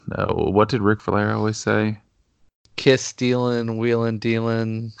No. What did Ric Flair always say? Kiss stealing, wheeling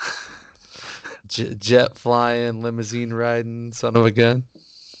dealing, jet flying, limousine riding, son of a gun.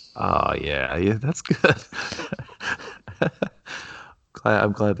 Oh yeah, yeah, that's good.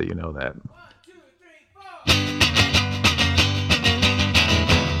 I'm glad that you know that.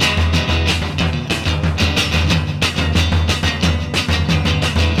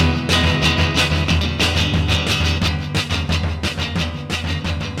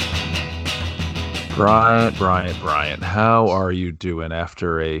 Bryant, how are you doing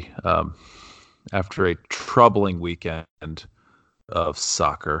after a troubling weekend of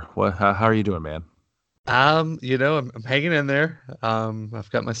soccer? How are you doing, man? I'm hanging in there. I've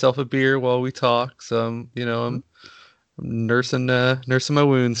got myself a beer while we talk, so I'm nursing my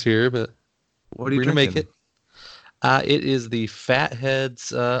wounds here, but What are you we're gonna make drinking? it. It is the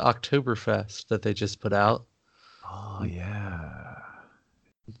Fatheads Oktoberfest that they just put out. Oh yeah.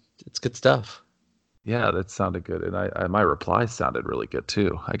 It's good stuff. Yeah, that sounded good, and my reply sounded really good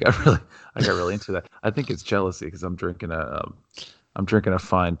too. I got really into that. I think it's jealousy because I'm drinking a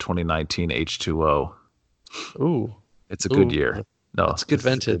fine 2019 H2O. Ooh, It's a good ooh, year. No, that's good this is a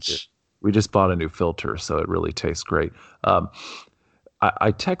good year. vintage. We just bought a new filter, so it really tastes great. Um,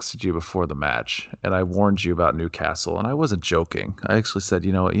 I texted you before the match, and I warned you about Newcastle, and I wasn't joking. I actually said,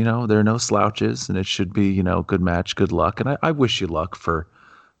 there are no slouches, and it should be, good match, good luck, and I wish you luck for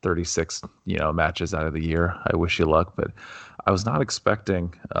 36, matches out of the year. I wish you luck, but I was not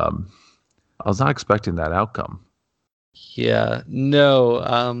expecting, I was not expecting that outcome. Yeah, no,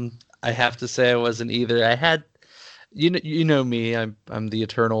 I have to say I wasn't either. You know me, I'm the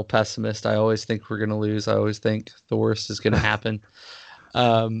eternal pessimist. I always think we're gonna lose. I always think the worst is gonna happen.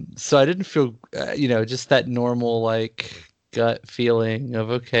 So I didn't feel, just that normal like gut feeling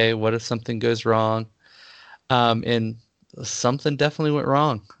of okay, what if something goes wrong? And something definitely went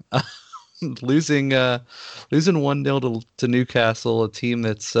wrong. Losing losing 1-0 to Newcastle, a team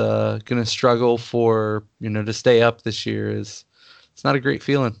that's gonna struggle for, to stay up this year is it's not a great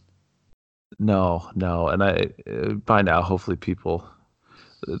feeling. No, no, and by now, hopefully, people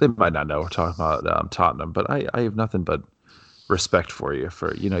they might not know we're talking about Tottenham, but I have nothing but respect for you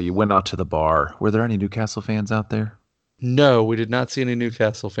for you went out to the bar. Were there any Newcastle fans out there? No, we did not see any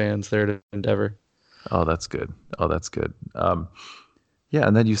Newcastle fans there at Endeavor. Oh, that's good. Oh, that's good. Yeah,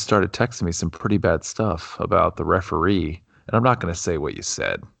 and then you started texting me some pretty bad stuff about the referee, and I'm not going to say what you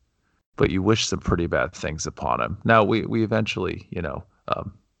said, but you wished some pretty bad things upon him. Now we eventually,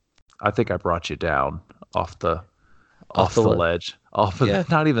 I think I brought you down off the Off the ledge, off of Yeah.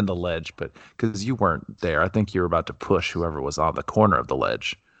 not even the ledge, but because you weren't there. I think you were about to push whoever was on the corner of the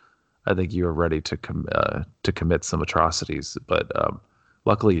ledge. I think you were ready to commit some atrocities, but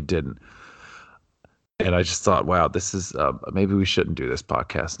luckily you didn't. And I just thought, wow, this is maybe we shouldn't do this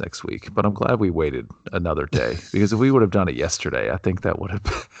podcast next week. But I'm glad we waited another day because if we would have done it yesterday, I think that would have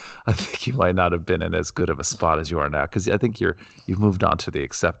been, I think you might not have been in as good of a spot as you are now because I think you've moved on to the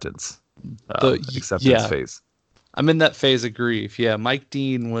acceptance Yeah, phase. I'm in that phase of grief. Yeah, Mike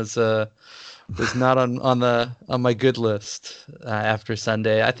Dean was not on my good list after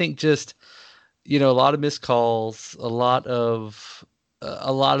Sunday. I think just a lot of missed calls, a lot of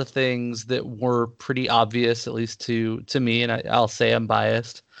things that were pretty obvious, at least to me, and I'll say I'm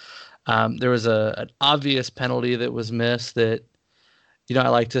biased. There was an obvious penalty that was missed that I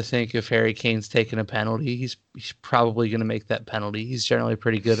like to think if Harry Kane's taken a penalty, he's probably going to make that penalty. He's generally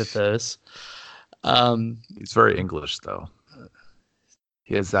pretty good at those. Um, He's very English though.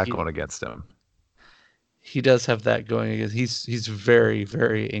 He has that he going against him. he does have that going against. He's very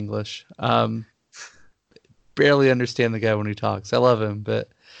very English. Barely understand the guy when he talks. I love him, but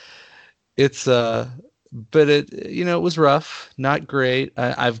it's but it was rough, not great.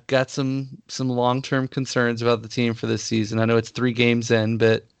 I've got some long term concerns about the team for this season. I know it's 3 games in,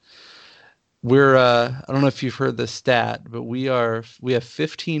 but we're I don't know if you've heard the stat, but we have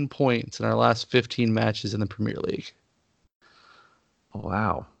 15 points in our last 15 matches in the Premier League. Oh,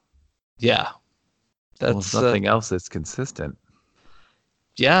 wow. Yeah, Well, if that's nothing else, it's consistent.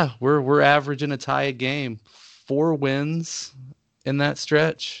 yeah, we're averaging a tie a game, 4 wins in that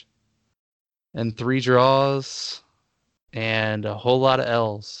stretch, and 3 draws, and a whole lot of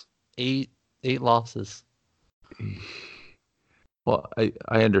L's, eight losses. Well, I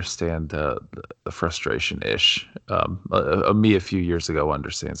understand the frustration ish. Me a few years ago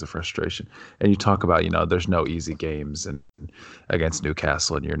understands the frustration, and you talk about there's no easy games and against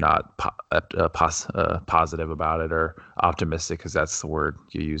Newcastle, and you're not positive about it or optimistic because that's the word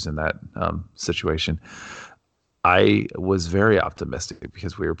you use in that situation. I was very optimistic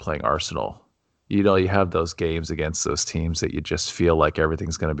because we were playing Arsenal, you have those games against those teams that you just feel like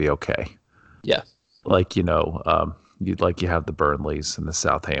everything's going to be okay. Yeah. Like, you have the Burnleys and the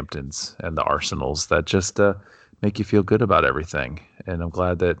Southamptons and the Arsenals that just make you feel good about everything. And I'm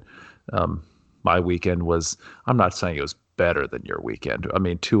glad that my weekend was, I'm not saying it was better than your weekend. I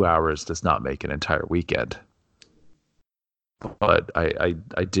mean, 2 hours does not make an entire weekend. But I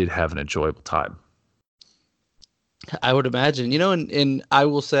did have an enjoyable time. I would imagine, and I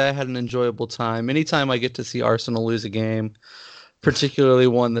will say I had an enjoyable time. Anytime I get to see Arsenal lose a game, particularly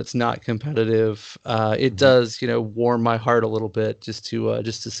one that's not competitive, it does, warm my heart a little bit just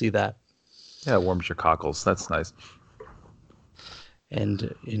to see that. Yeah, it warms your cockles. That's nice.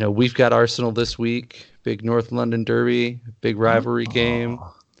 And, we've got Arsenal this week, big North London derby, big rivalry game.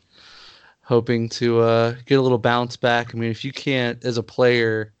 Hoping to get a little bounce back. I mean, if you can't, as a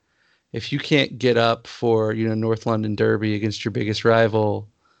player, if you can't get up for, North London derby against your biggest rival,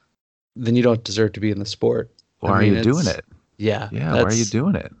 then you don't deserve to be in the sport. Why are you doing it? Yeah. Yeah, why are you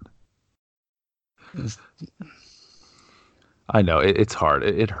doing it? I know it's hard.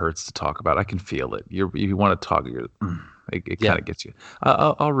 It hurts to talk about. I can feel it. You want to talk. It kind of gets you.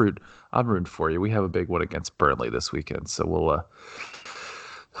 I'll root. I'm rooting for you. We have a big one against Burnley this weekend, so we'll.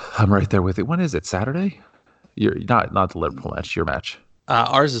 I'm right there with you. When is it? Saturday? You're not the Liverpool match. Your match.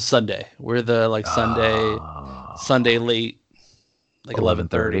 Ours is Sunday. We're the Sunday late, like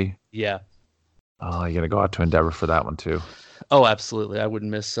 11:30. Yeah. Oh, you're gonna go out to Endeavour for that one too. Oh, absolutely. I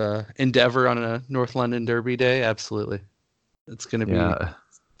wouldn't miss Endeavour on a North London Derby day. Absolutely. It's gonna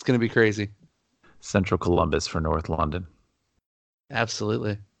be crazy. Central Columbus for North London.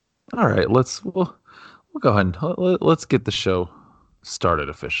 Absolutely. All right, we'll go ahead and let's get the show started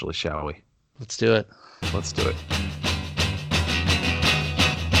officially, shall we? Let's do it. Let's do it.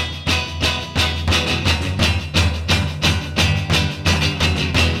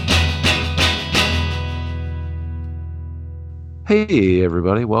 Hey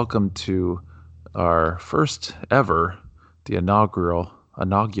everybody, welcome to our first ever, the inaugural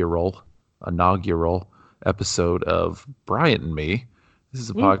episode of Bryant and Me. This is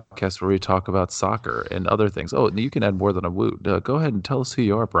a podcast where we talk about soccer and other things. Oh, you can add more than a woot. Go ahead and tell us who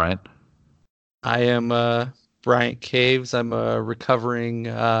you are, Bryant. I am Bryant Caves. I'm a recovering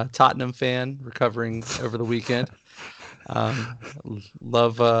Tottenham fan, recovering over the weekend.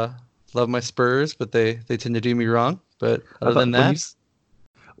 Love my Spurs, but they tend to do me wrong. But other than that,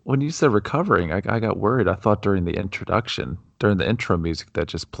 when you said recovering, I got worried. I thought during the intro music that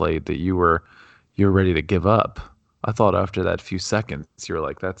just played, that you were ready to give up. I thought after that few seconds, you were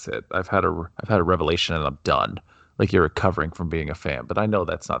like, "That's it. I've had a revelation and I'm done." Like you're recovering from being a fan, but I know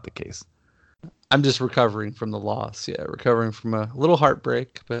that's not the case. I'm just recovering from the loss. Yeah, recovering from a little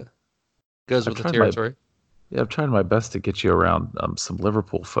heartbreak, but goes with the territory. I've tried my best to get you around some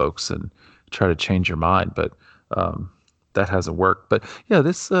Liverpool folks and try to change your mind, but that hasn't worked. But yeah,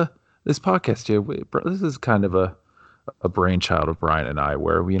 this podcast here, this is kind of a brainchild of Brian and I,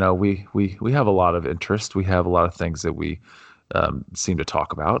 where we have a lot of interest, we have a lot of things that we seem to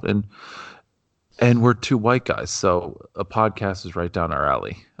talk about, and we're two white guys, so a podcast is right down our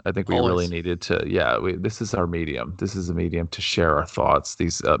alley. I think we really needed to. This is our medium. This is a medium to share our thoughts,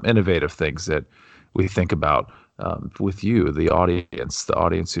 these innovative things that we think about with you, the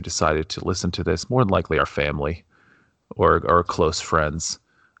audience who decided to listen to this. More than likely, our family or close friends,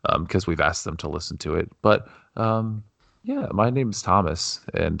 because we've asked them to listen to it. But my name is Thomas,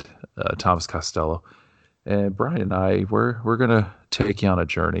 and Thomas Costello, and Brian and I, we're gonna take you on a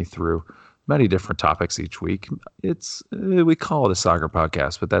journey through many different topics each week. We call it a soccer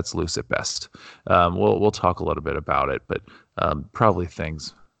podcast, but that's loose at best. We'll talk a little bit about it, but probably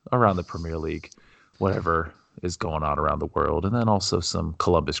things around the Premier League, whatever is going on around the world, and then also some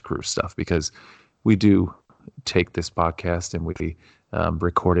Columbus Crew stuff, because we do take this podcast and we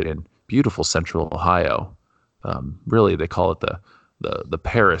record it in beautiful Central Ohio. Really, they call it the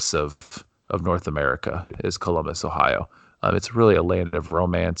Paris of North America is Columbus, Ohio. It's really a land of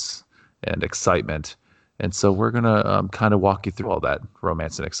romance and excitement, and so we're gonna kind of walk you through all that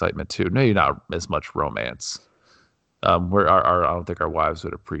romance and excitement too. Maybe not as much romance. I don't think our wives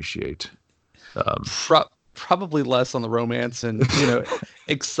would appreciate. Probably less on the romance, and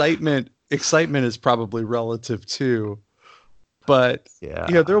excitement. Excitement is probably relative too, but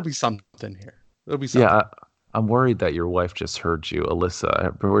there will be something here. There'll be something. Yeah, I'm worried that your wife just heard you,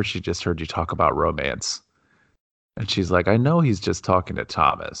 Alyssa, where she just heard you talk about romance, and she's like, "I know he's just talking to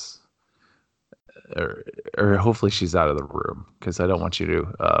Thomas," or hopefully she's out of the room, because I don't want you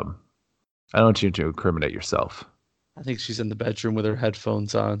to incriminate yourself. I think she's in the bedroom with her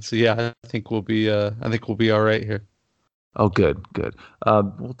headphones on. So yeah, I think we'll be all right here. Oh, good, good.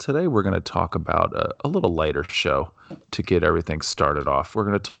 Well, today we're going to talk about a little lighter show to get everything started off. We're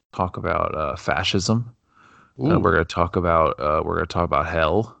going to talk about fascism. Ooh, We're going to talk about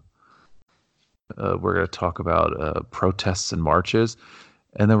hell. We're going to talk about protests and marches,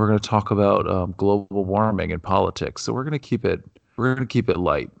 and then we're going to talk about global warming and politics. So we're going to keep it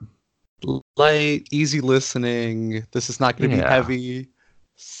light. light, easy listening. This is not going to be Yeah, heavy.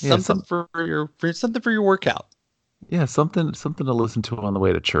 yeah, Something something for your workout. something to listen to on the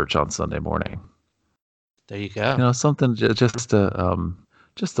way to church on Sunday morning. There you go. Something just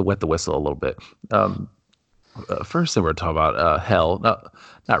to wet the whistle a little bit. Um, First thing we're talking about hell,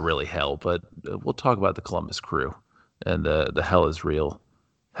 not really hell, but we'll talk about the Columbus Crew and the hell is real,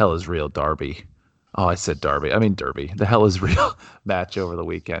 Derby. Oh, I said Derby. I mean Derby. The hell is real match over the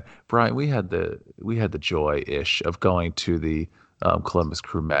weekend. Brian, we had the joy ish of going to the Columbus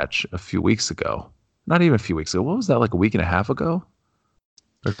Crew match a few weeks ago. Not even a few weeks ago. What was that? Like a week and a half ago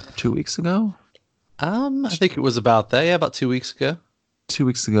or 2 weeks ago? I think it was about that. Yeah, about 2 weeks ago. 2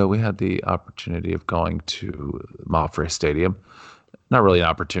 weeks ago, we had the opportunity of going to Mopfre Stadium. Not really an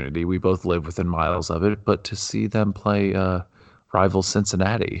opportunity. We both live within miles of it, but to see them play rival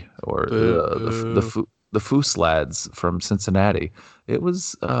Cincinnati or Boo. the Foose lads from Cincinnati, it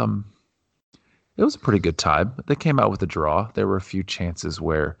was it was a pretty good time. They came out with a draw. There were a few chances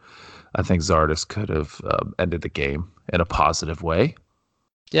where I think Zardes could have ended the game in a positive way.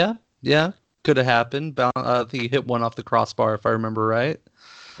 Yeah, yeah, could have happened. I think he hit one off the crossbar, if I remember right.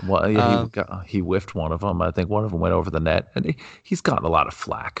 Well, yeah, Um, he whiffed one of them. I think one of them went over the net, and he's gotten a lot of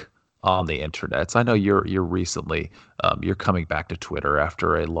flack on the internets. I know you're recently you're coming back to Twitter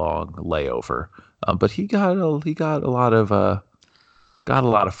after a long layover, but he got a lot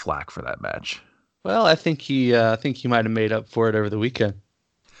of flack for that match. well, I think he might have made up for it over the weekend.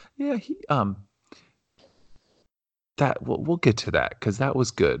 Yeah, he that we'll get to that because that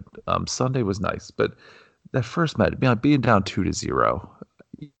was good. Sunday was nice, but that first match, being down 2-0,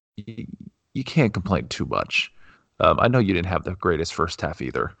 you, you can't complain too much. I know you didn't have the greatest first half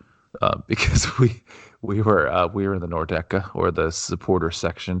either, because we were in the Nordeca or the supporter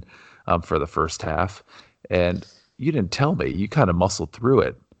section for the first half, and you didn't tell me. You kind of muscled through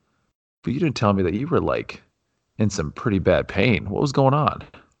it, but you didn't tell me that you were like in some pretty bad pain. What was going on?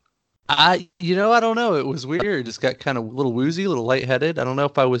 I don't know. It was weird. Just got kind of a little woozy, a little lightheaded. I don't know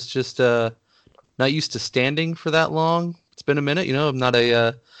if I was just not used to standing for that long. It's been a minute. I'm not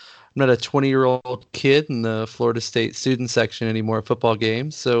a 20-year-old kid in the Florida State student section anymore at football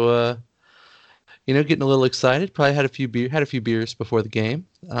games. So, getting a little excited. Probably had a few beers before the game.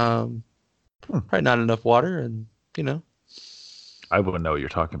 Hmm. Probably not enough water, and you know. I wouldn't know what you're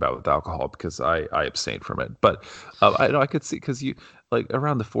talking about with alcohol because I abstained from it. But I know I could see because you like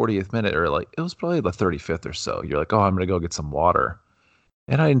around the 40th minute or like it was probably the 35th or so. You're like, oh, I'm gonna go get some water,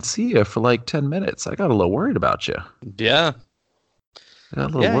 and I didn't see you for like 10 minutes. I got a little worried about you. Yeah, I got a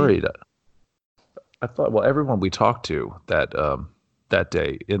little yeah. worried. I thought, well, everyone we talked to that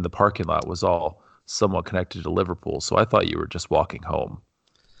day in the parking lot was all somewhat connected to Liverpool, so I thought you were just walking home.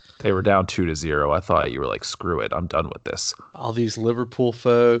 They were down 2-0. I thought you were like, screw it, I'm done with this. All these Liverpool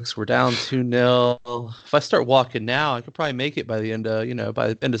folks. We're down 2-0. If I start walking now, I could probably make it by the end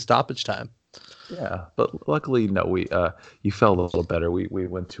of stoppage time. Yeah, but luckily, no, we you felt a little better. We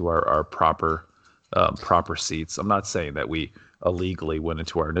went to our proper seats. I'm not saying that we illegally went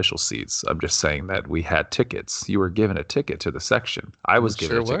into our initial seats. I'm just saying that we had tickets. You were given a ticket to the section. I We was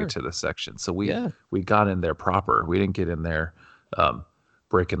given sure a ticket were. to the section. So Yeah. we got in there proper. We didn't get in there um,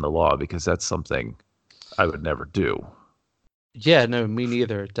 breaking the law because that's something I would never do. Yeah, no, me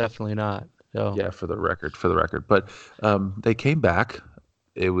neither. Definitely not. So Yeah, for the record. But they came back.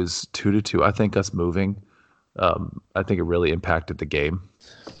 It was 2-2. I think us moving. I think it really impacted the game.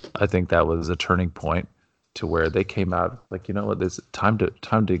 I think that was a turning point to where they came out like, you know what, there's time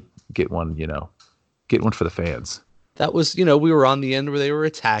to get one, get one for the fans. that was, we were on the end where they were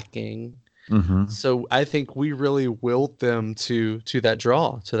attacking. Mm-hmm. So I think we really willed them to that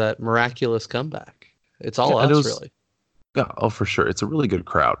draw, to that miraculous comeback. It's Yeah, all and it us, was really. yeah, oh for sure. It's a really good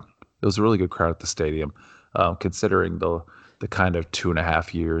crowd. It was a really good crowd at the stadium, considering the kind of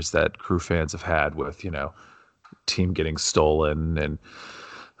 2.5 years that Crew fans have had with team getting stolen and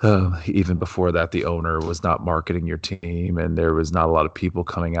even before that, the owner was not marketing your team, and there was not a lot of people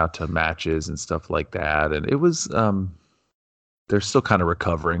coming out to matches and stuff like that. And it was, they're still kind of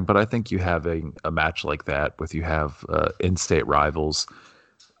recovering, but I think you having a match like that with you have in-state rivals.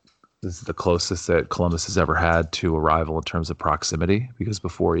 This is the closest that Columbus has ever had to a rival in terms of proximity, because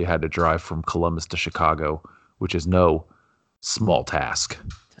before you had to drive from Columbus to Chicago, which is no small task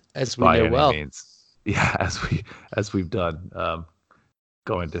As we by know any well. means. yeah, as we've done,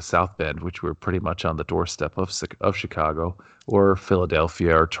 going to South Bend, which we're pretty much on the doorstep of Chicago, or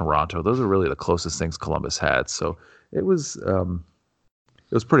Philadelphia or Toronto. Those are really the closest things Columbus had. So it was um,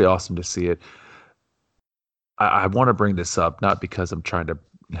 it was pretty awesome to see it. I want to bring this up not because I'm trying to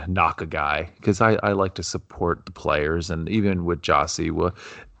knock a guy, because I like to support the players, and even with Jossie,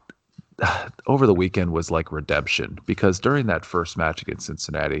 over the weekend was like redemption because during that first match against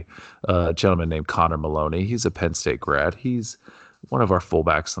Cincinnati, a gentleman named Connor Maloney, he's a Penn State grad. He's one of our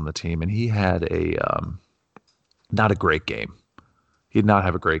fullbacks on the team, and he had a not a great game. He did not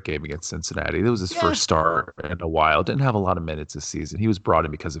have a great game against Cincinnati. It was his Yeah. first start in a while. Didn't have a lot of minutes this season. He was brought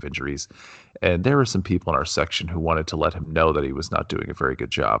in because of injuries, and there were some people in our section who wanted to let him know that he was not doing a very good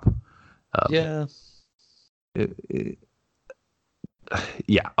job. Um, Yeah. it,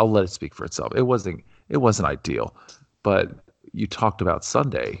 yeah, I'll let it speak for itself. It wasn't ideal, but you talked about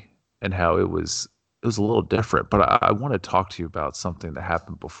Sunday and how it was a little different. But I want to talk to you about something that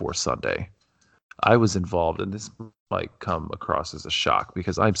happened before Sunday. I was involved, and this might come across as a shock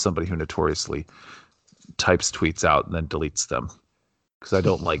because I'm somebody who notoriously types tweets out and then deletes them because I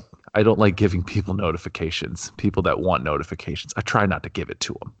don't like giving people notifications. People that want notifications, I try not to give it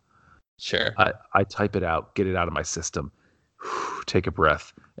to them. Sure. I type it out, get it out of my system, take a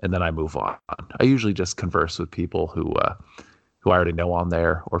breath, and then I move on. I usually just converse with people who I already know on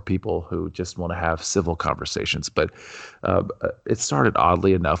there, or people who just want to have civil conversations. But it started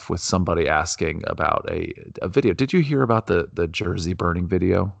oddly enough with somebody asking about a video. Did you hear about the jersey burning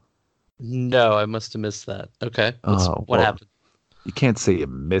video? No, I must have missed that. Okay. Oh, What well, happened? you can't say you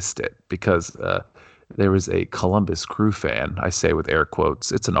missed it because there was a Columbus Crew fan. I say with air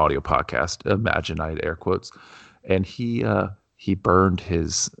quotes. It's an audio podcast. Imagine I had air quotes, and he burned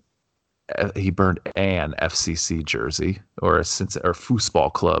an FCC jersey or or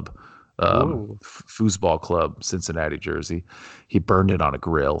foosball club, Whoa. foosball club Cincinnati jersey. He burned it on a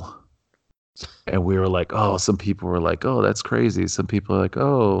grill, and we were like, oh, some people were like, oh, that's crazy. Some people are like,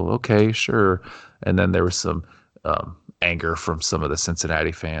 oh, okay, sure. And then there was some anger from some of the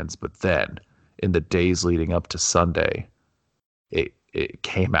Cincinnati fans. But then in the days leading up to Sunday, it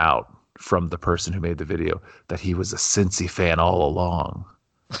came out from the person who made the video that he was a Cincy fan all along,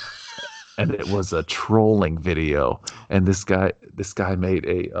 and it was a trolling video. And this guy made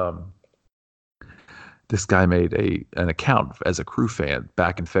a an account as a Crew fan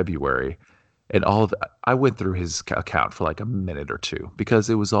back in February, and I went through his account for like a minute or two because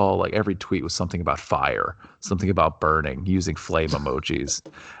it was all like every tweet was something about fire, something about burning, using flame emojis.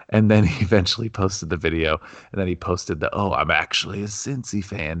 And then he eventually posted the video, and then he posted the "oh, I'm actually a Cincy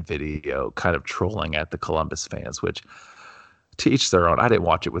fan" video, kind of trolling at the Columbus fans, which to each their own. I didn't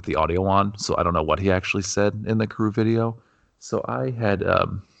watch it with the audio on, so I don't know what he actually said in the Crew video. So I had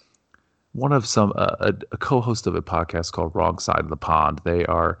one of a co-host of a podcast called Wrong Side of the Pond. They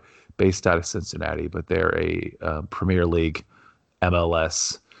are based out of Cincinnati, but they're a Premier League,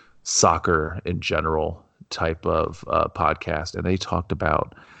 MLS, soccer in general type of podcast, and they talked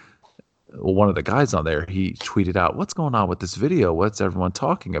about one of the guys on there. He tweeted out, "What's going on with this video? What's everyone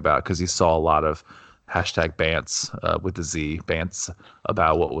talking about?" Because he saw a lot of hashtag bants with the Z bants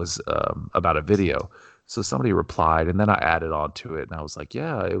about what was about a video. So somebody replied, and then I added on to it, and I was like,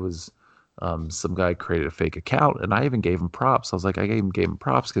 "Yeah, it was." Some guy created a fake account, and I even gave him props. I was like, I gave him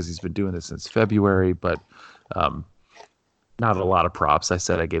props because he's been doing this since February, but um, not a lot of props. I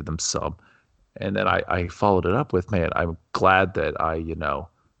said I gave them some, and then I followed it up with, man, I'm glad that I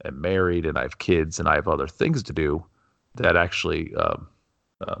am married and I have kids and I have other things to do that actually um,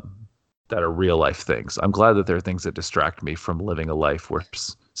 that are real life things. I'm glad that there are things that distract me from living a life where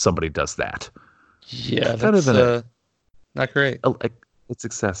somebody does that. Yeah, Kind of that's in not great. a it's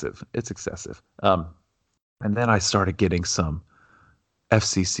excessive. It's excessive. And then I started getting some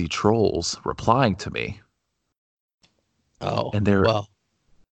FCC trolls replying to me, Oh, and well.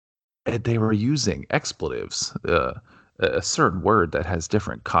 they were using expletives, a certain word that has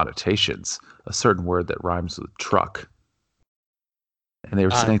different connotations, a certain word that rhymes with truck, and they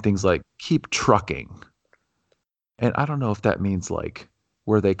were I saying things like "keep trucking," and I don't know if that means like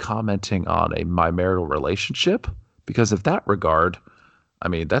were they commenting on my marital relationship? Because if that regard, I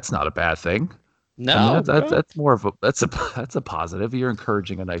mean that's not a bad thing. I mean no, no. that's more of a that's a positive. You're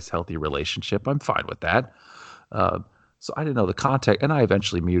encouraging a nice healthy relationship. I'm fine with that. Uh, so I didn't know the context, and I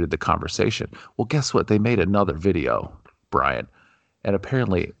eventually muted the conversation. Well, guess what? They made another video, Brian, and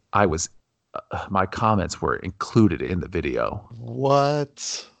apparently my comments were included in the video.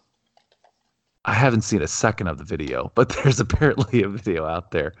 What? I haven't seen a second of the video, but there's apparently a video out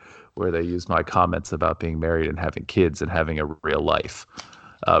there where they use my comments about being married and having kids and having a real life.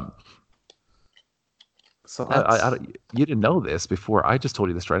 Um, So That's you didn't know this before. I just told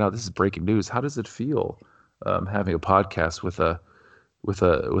you this right now. This is breaking news. How does it feel having a podcast with a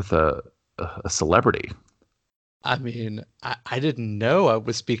celebrity? I mean, I didn't know I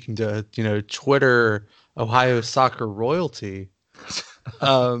was speaking to, Twitter Ohio soccer royalty.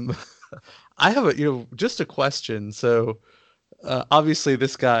 Um, I have just a question. So, obviously,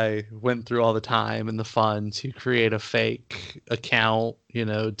 this guy went through all the time and the fun to create a fake account,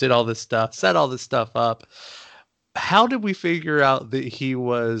 did all this stuff, set all this stuff up. How did we figure out that he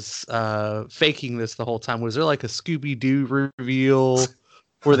was faking this the whole time? Was there like a Scooby Doo reveal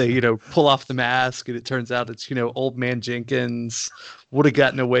where they, pull off the mask and it turns out it's, old man Jenkins would have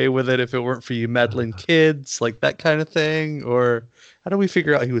gotten away with it if it weren't for you meddling kids, like that kind of thing? Or how do we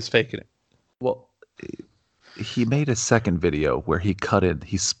figure out he was faking it? Well, he made a second video where he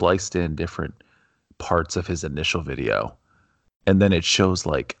spliced in different parts of his initial video, and then it shows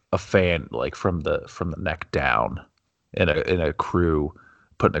like a fan like from the neck down in a crew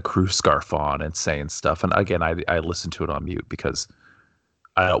putting a crew scarf on and saying stuff. And again, I listen to it on mute because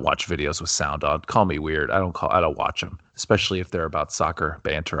I don't watch videos with sound on. Call me weird. I don't watch them, especially if they're about soccer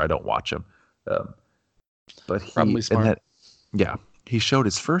banter. I don't watch them. Um, but Probably smart. yeah, he showed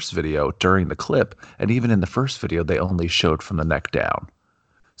his first video during the clip, and even in the first video, they only showed from the neck down.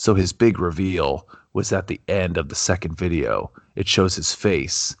 So his big reveal was at the end of the second video. It shows his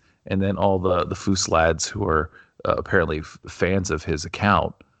face, and then all the Foos lads who are apparently fans of his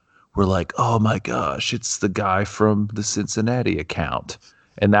account were like, "Oh my gosh, it's the guy from the Cincinnati account,"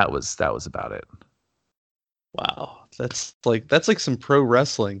 and that was about it. Wow. That's like some pro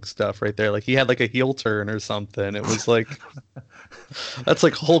wrestling stuff right there. Like he had like a heel turn or something. It was like that's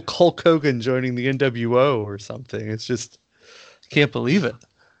like Hulk Hogan joining the NWO or something. It's just can't believe it.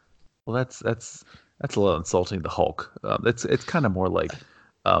 Well, that's a little insulting to Hulk. It's kind of more like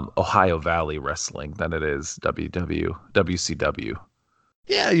Ohio Valley Wrestling than it is WCW.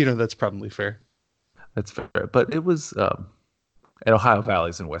 Yeah, that's probably fair. That's fair, but it was and Ohio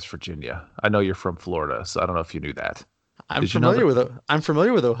Valley's in West Virginia. I know you're from Florida, so I don't know if you knew that. I'm Did you know familiar that? with I'm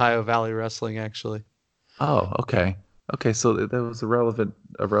familiar with Ohio Valley Wrestling actually. Oh, okay, okay. So that was a relevant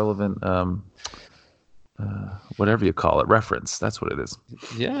whatever you call it, reference. That's what it is.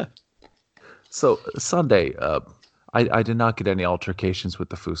 Yeah. So Sunday, I did not get any altercations with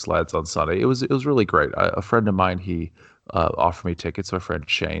the Foos lads on Sunday. It was really great. A friend of mine, he offered me tickets. My friend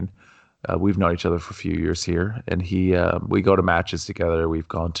Shane. We've known each other for a few years here, and we go to matches together. We've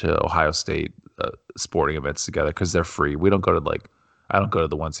gone to Ohio State sporting events together because they're free. We don't go to I don't go to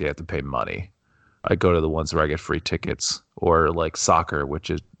the ones you have to pay money. I go to the ones where I get free tickets, or like soccer,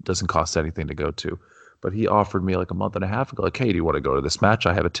 which doesn't cost anything to go to. But he offered me like a month and a half ago, like, "Hey, do you want to go to this match?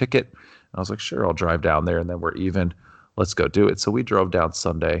 I have a ticket." And I was like, "Sure, I'll drive down there, and then we're even. Let's go do it." So we drove down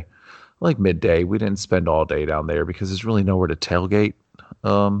Sunday, like midday. We didn't spend all day down there because there's really nowhere to tailgate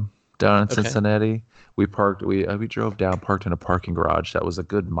down in Okay. Cincinnati. We drove down, parked in a parking garage that was a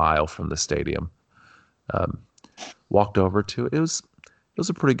good mile from the stadium. Um, Walked over to it. It was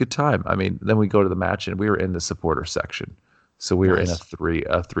a pretty good time. I mean, then we go to the match, and we were in the supporter section. So we were in Nice.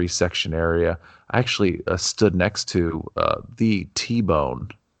 a three section area. I actually stood next to the T-Bone,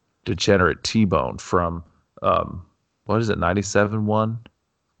 degenerate T-Bone from what is it, 97.1?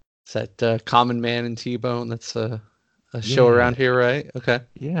 Is that Common Man and T-Bone? That's a show Yeah. around here, right? Okay.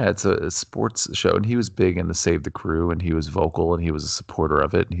 Yeah, it's a sports show, and he was big in the Save the Crew, and he was vocal, and he was a supporter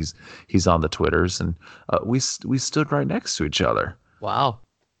of it, and he's on the Twitters, and we stood right next to each other. Wow.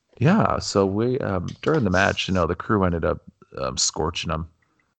 Yeah, so we during the match, the Crew ended up scorching them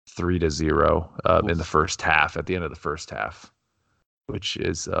 3-0 in the Oof. first half. At the end of the first half, which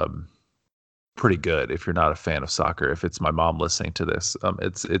is pretty good if you're not a fan of soccer. If it's my mom listening to this,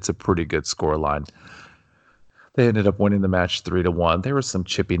 it's a pretty good score line. They ended up winning the match 3-1. There was some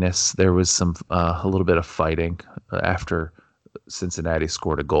chippiness. There was some a little bit of fighting after Cincinnati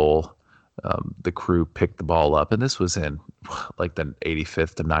scored a goal. The Crew picked the ball up, and this was in like the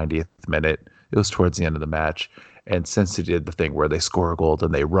 85th to 90th minute. It was towards the end of the match, and Cincinnati did the thing where they score a goal,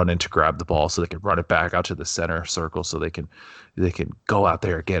 then they run in to grab the ball so they can run it back out to the center circle so they can go out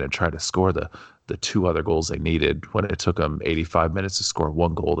there again and try to score the two other goals they needed. When it took them 85 minutes to score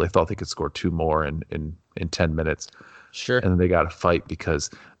one goal, they thought they could score two more in 10 minutes, Sure. and then they got a fight because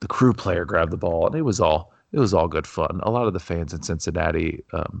the Crew player grabbed the ball, and it was all good fun. A lot of the fans in Cincinnati,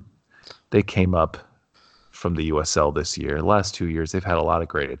 they came up from the USL this year. The last 2 years, they've had a lot of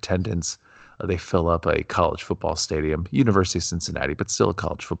great attendance. They fill up a college football stadium, University of Cincinnati, but still a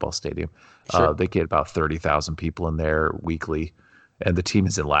college football stadium. Sure. They get about 30,000 people in there weekly, and the team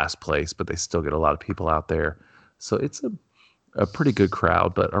is in last place, but they still get a lot of people out there. So it's a pretty good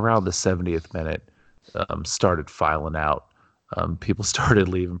crowd. But around the 70th minute, started filing out. People started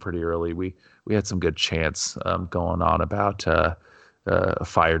leaving pretty early. We had some good chants going on about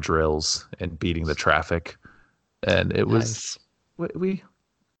fire drills and beating the traffic, and it was Nice. we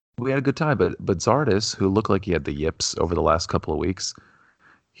we had a good time. But Zardes, who looked like he had the yips over the last couple of weeks,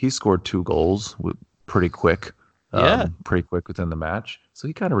 he scored 2 goals Yeah. pretty quick within the match. So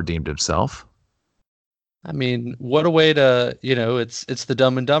he kind of redeemed himself. I mean, what a way to, it's the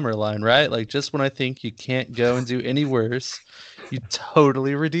Dumb and Dumber line, right? Like just when I think you can't go and do any worse, you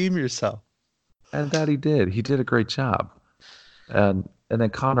totally redeem yourself. And that he did. He did a great job. And then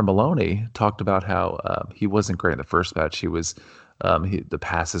Connor Maloney talked about how he wasn't great in the first match. The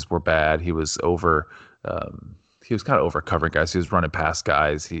passes were bad. He was kind of over covering guys. He was running past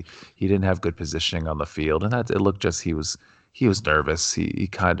guys. He didn't have good positioning on the field, and it looked just he was nervous. He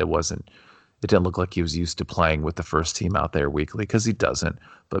kind of wasn't. It didn't look like he was used to playing with the first team out there weekly because he doesn't.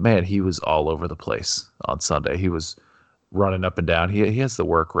 But man, he was all over the place on Sunday. He was running up and down. He has the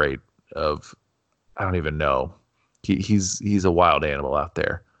work rate of I don't even know. He's a wild animal out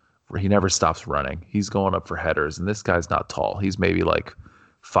there. He never stops running. He's going up for headers, and this guy's not tall. He's maybe like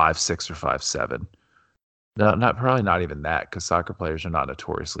 5'6" or 5'7". No, not probably not even that because soccer players are not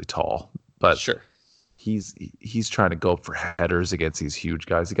notoriously tall. But Sure. he's trying to go up for headers against these huge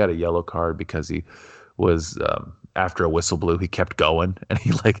guys. He got a yellow card because he was after a whistle blew, he kept going and I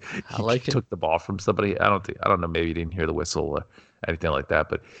he like it. took the ball from somebody. I don't know, maybe he didn't hear the whistle or anything like that,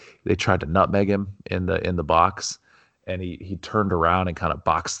 but they tried to nutmeg him in the box, and he turned around and kind of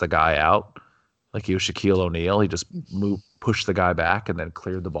boxed the guy out like he was Shaquille O'Neal. He just pushed the guy back and then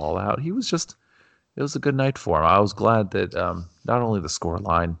cleared the ball out. It was a good night for him. I was glad that not only the score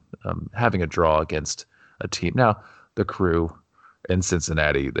line, having a draw against a team. Now, the Crew in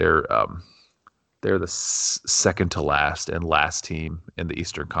Cincinnati, they're the second to last and last team in the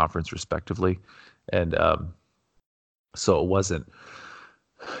Eastern Conference, respectively. And so it wasn't,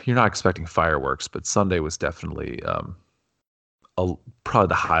 you're not expecting fireworks, but Sunday was definitely probably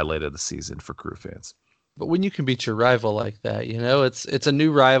the highlight of the season for Crew fans. But when you can beat your rival like that, it's a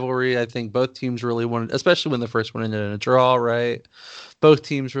new rivalry. I think both teams really wanted, especially when the first one ended in a draw, right? Both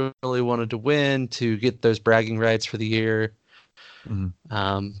teams really wanted to win to get those bragging rights for the year.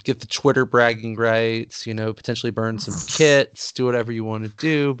 Mhm. Get the Twitter bragging rights, potentially burn some kits, do whatever you want to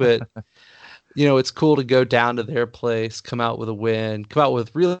do. But, it's cool to go down to their place, come out with a win, come out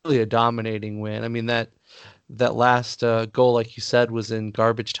with really a dominating win. I mean, that last goal, like you said, was in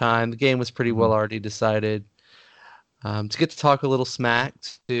garbage time. The game was pretty well Mhm. already decided. To get to talk a little smack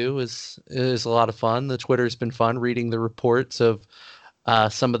too is a lot of fun. The Twitter's been fun reading the reports of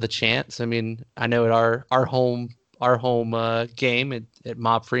some of the chants. I mean, I know at our home game at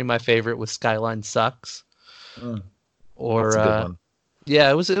Mob Free, my favorite was Skyline Sucks. Mm. That's Or a good one.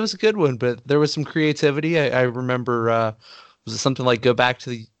 yeah, it was a good one, but there was some creativity. I remember was it something like go back to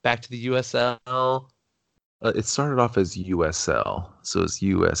the USL? It started off as USL, so it's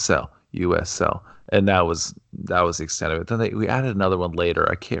USL, and that was the extent of it. Then we added another one later.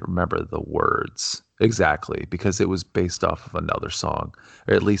 I can't remember the words exactly because it was based off of another song,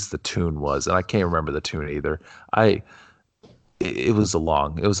 or at least the tune was, and I can't remember the tune either. I it was a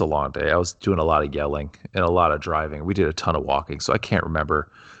long day. I was doing a lot of yelling and a lot of driving. We did a ton of walking, so I can't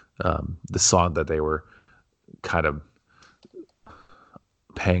remember the song that they were kind of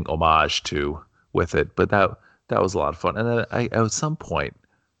paying homage to with it. But that was a lot of fun. And then at some point,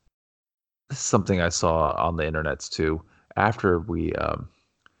 this is something I saw on the internets too. After we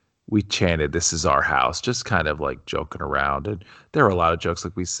chanted "This is our house," just kind of like joking around, and there were a lot of jokes.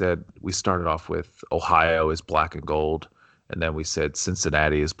 Like we said, we started off with Ohio is black and gold, and then we said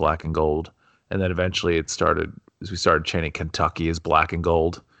Cincinnati is black and gold, and then eventually it started as we started chanting Kentucky is black and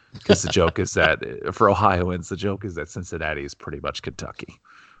gold. Because the joke is that for Ohioans, the joke is that Cincinnati is pretty much Kentucky.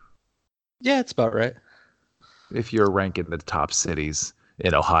 Yeah, it's about right. If you're ranking the top cities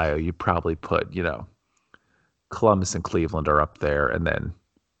in Ohio, you probably put, Columbus and Cleveland are up there, and then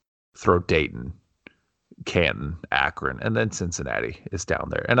throw Dayton, Canton, Akron, and then Cincinnati is down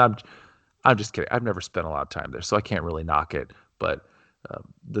there. And I'm just kidding. I've never spent a lot of time there, so I can't really knock it. But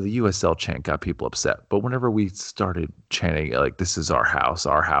the USL chant got people upset. But whenever we started chanting like "This is our house,"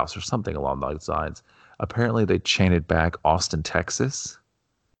 or something along those lines, apparently they chanted back Austin, Texas.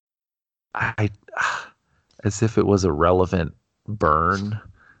 I as if it was a relevant burn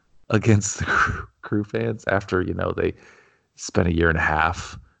against the crew fans after they spent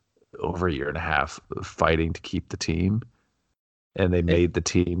over a year and a half fighting to keep the team, and they Hey, made the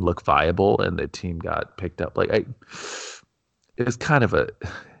team look viable, and the team got picked up. It was kind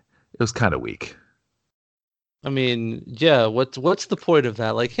of weak. I mean, yeah, what's the point of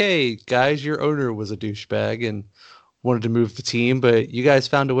that? Like, hey, guys, your owner was a douchebag and wanted to move the team, but you guys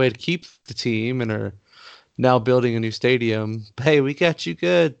found a way to keep the team and are now building a new stadium. Hey, we got you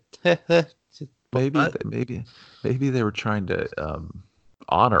good. Maybe, What? maybe they were trying to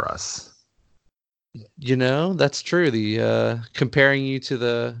honor us. That's true. The comparing you to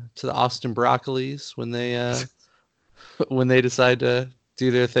the Austin Broccolis when they when they decide to do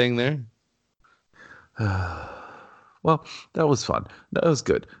their thing there. Well, that was fun. That was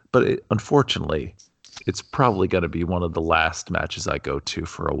good. But unfortunately, it's probably going to be one of the last matches I go to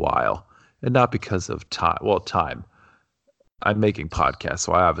for a while. And not because of time. Well, time. I'm making podcasts,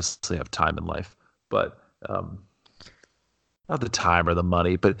 so I obviously have time in life. But not the time or the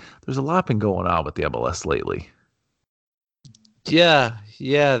money, but there's a lot been going on with the MLS lately. Yeah,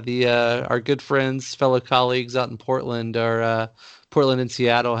 yeah. The our good friends, fellow colleagues out in Portland are Portland and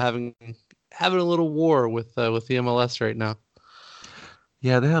Seattle having a little war with the MLS right now.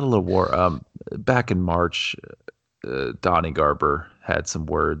 Yeah, they had a little war. Back in March, Donnie Garber had some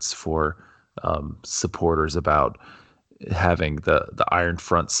words for supporters about having the Iron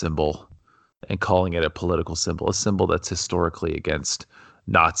Front symbol and calling it a political symbol, a symbol that's historically against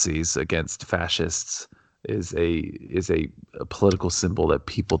Nazis, against fascists, is a political symbol that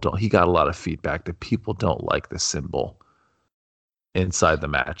people don't. He got a lot of feedback that people don't like the symbol inside the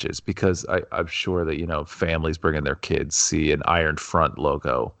matches because I'm sure that families bringing their kids see an Iron Front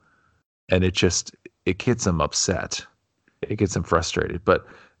logo and it gets them upset. It gets them frustrated. But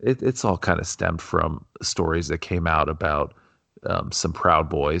it's all kind of stemmed from stories that came out about some Proud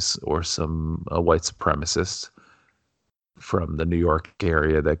Boys or some white supremacists from the New York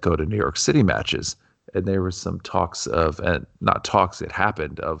area that go to New York City matches. And there was some talks of, and not talks, it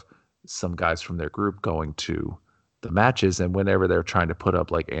happened, of some guys from their group going to the matches, and whenever they're trying to put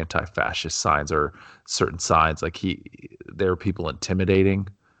up like anti-fascist signs or certain signs, like there were people intimidating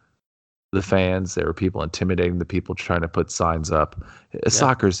the fans. There were people intimidating the people trying to put signs up. Yeah.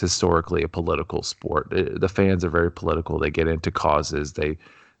 Soccer is historically a political sport. The fans are very political. They get into causes. They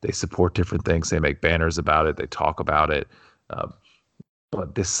support different things. They make banners about it. They talk about it. Uh,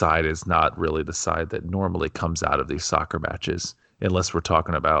 but this side is not really the side that normally comes out of these soccer matches, unless we're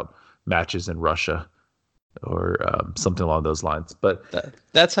talking about matches in Russia or something along those lines. But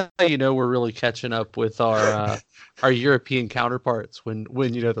That's how we're really catching up with our European counterparts when the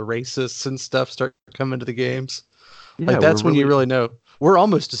racists and stuff start coming to the games. yeah, Like that's when you really know we're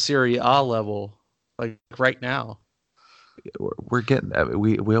almost to Serie A level, like right now. we're getting. I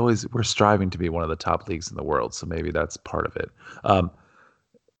mean, we're striving to be one of the top leagues in the world, so maybe that's part of it.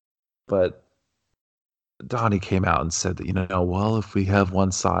 But Donnie came out and said that well, if we have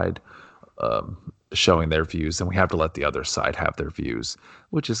one side showing their views, then we have to let the other side have their views,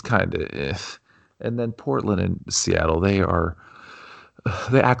 which is kind of And then Portland and Seattle, they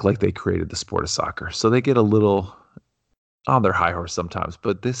act like they created the sport of soccer, so they get a little on their high horse sometimes.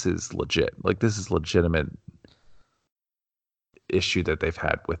 But this is legit. Like this is legitimate issue that they've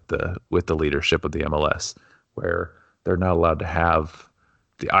had with the leadership of the MLS, where they're not allowed to have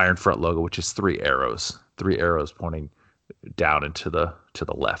the Iron Front logo, which is three arrows pointing down and to the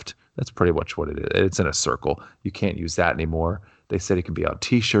left. That's pretty much what it is. It's in a circle. You can't use that anymore. They said it can be on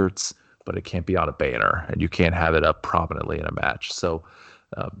T-shirts, but it can't be on a banner, and you can't have it up prominently in a match. So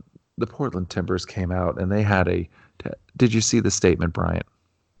the Portland Timbers came out, and they had a. Did you see the statement, Bryant?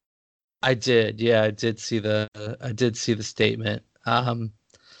 I did, yeah, I did see the statement.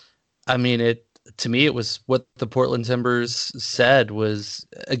 I mean, it to me, it was what the Portland Timbers said was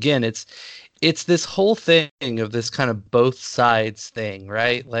again, it's this whole thing of this kind of both sides thing,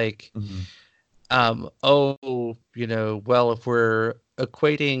 right? Like, Mm-hmm. well, if we're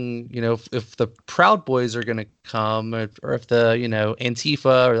equating, if the Proud Boys are going to come, or if the,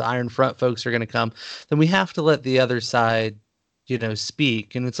 Antifa or the Iron Front folks are going to come, then we have to let the other side,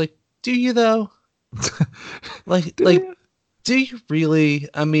 speak. And it's like, do you though? Like, do you really?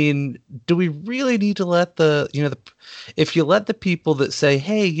 I mean, do we really need to let if you let the people that say,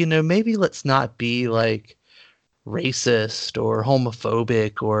 hey, maybe let's not be like racist or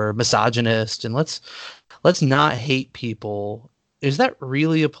homophobic or misogynist, and let's not hate people. Is that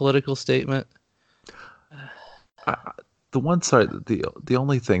really a political statement? I, the one side, the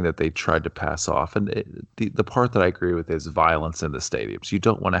only thing that they tried to pass off, and the part that I agree with is violence in the stadiums. You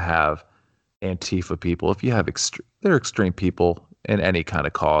don't want to have Antifa people. If you have they're extreme people in any kind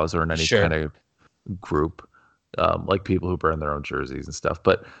of cause or in any Sure. kind of group, like people who burn their own jerseys and stuff.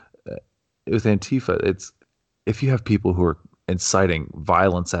 But uh, with Antifa, it's if you have people who are inciting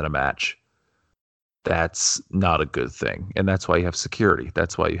violence at a match, that's not a good thing. And that's why you have security.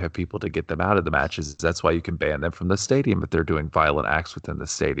 That's why you have people to get them out of the matches. That's why you can ban them from the stadium if they're doing violent acts within the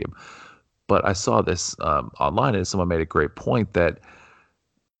stadium. But I saw this online, and someone made a great point that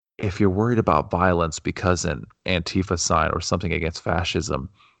if you're worried about violence because an Antifa sign or something against fascism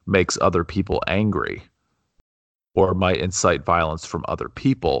makes other people angry or might incite violence from other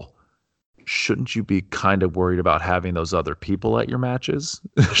people, shouldn't you be kind of worried about having those other people at your matches?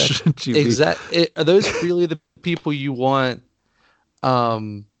 Shouldn't you be? Are those really the people you want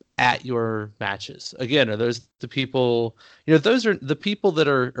at your matches? Again, are those the people, those are the people that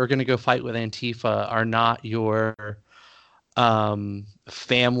are going to go fight with Antifa are not your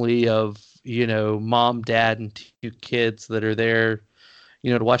family of, mom, dad, and 2 kids that are there,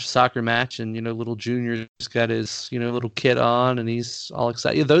 to watch a soccer match, and, little Junior's got his, little kit on and he's all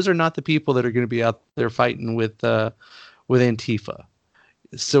excited. Those are not the people that are going to be out there fighting with Antifa.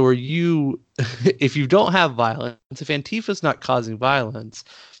 So are you, if you don't have violence, if Antifa's not causing violence,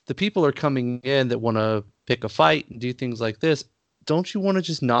 the people are coming in that want to pick a fight and do things like this. Don't you want to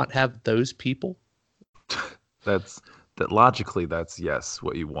just not have those people? That logically, that's yes,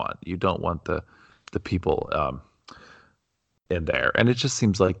 what you want. You don't want the people in there, and it just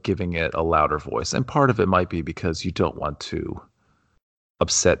seems like giving it a louder voice. And part of it might be because you don't want to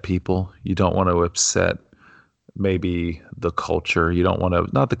upset people. You don't want to upset maybe the culture. You don't want to,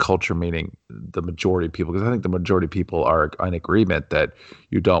 not the culture meaning the majority of people, because I think the majority of people are in agreement that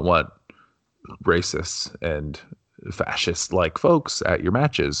you don't want racists and fascist like folks at your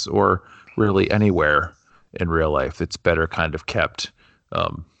matches or really anywhere in real life. It's better kind of kept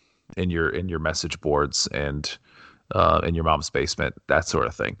in your message boards and in your mom's basement, that sort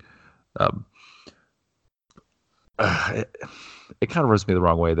of thing. It kind of rubs me the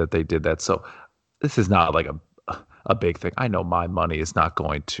wrong way that they did that. So this is not like a big thing. I know my money is not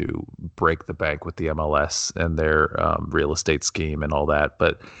going to break the bank with the MLS and their real estate scheme and all that,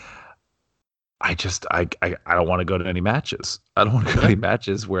 but I don't want to go to any matches. I don't want to go to any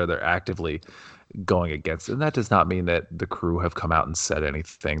matches where they're actively going against it. And that does not mean that the crew have come out and said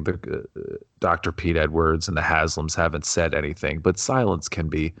anything. Dr. Pete Edwards and the Haslams haven't said anything, but silence can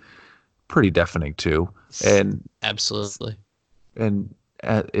be pretty deafening too. And absolutely. And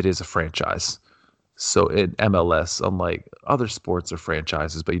it is a franchise. So in MLS, unlike other sports or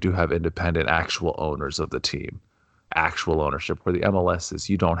franchises, but you do have independent actual owners of the team, actual ownership, where the MLS is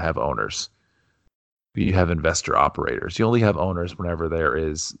you don't have owners. You have investor operators. You only have owners whenever there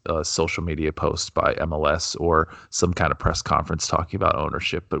is a social media post by MLS or some kind of press conference talking about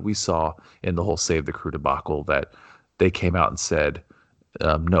ownership. But we saw in the whole Save the Crew debacle that they came out and said,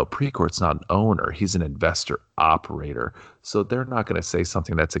 no, Precourt's not an owner. He's an investor operator. So they're not going to say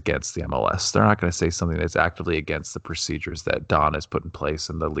something that's against the MLS. They're not going to say something that's actively against the procedures that Don has put in place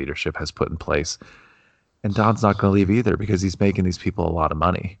and the leadership has put in place. And Don's not going to leave either because he's making these people a lot of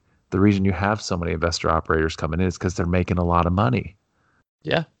money. The reason you have so many investor operators coming in is because they're making a lot of money.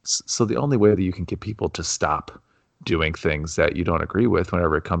 Yeah. So the only way that you can get people to stop doing things that you don't agree with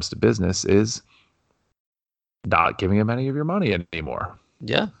whenever it comes to business is not giving them any of your money anymore.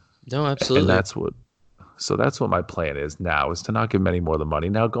 Yeah. No, absolutely. And that's what my plan is now, is to not give them any more of the money.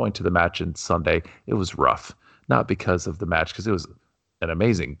 Now, going to the match on Sunday, it was rough. Not because of the match, because it was an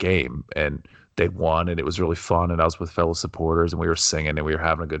amazing game and they won and it was really fun, and I was with fellow supporters and we were singing and we were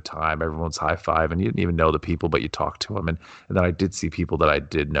having a good time. Everyone's high-five, and you didn't even know the people, but you talked to them. And then I did see people that I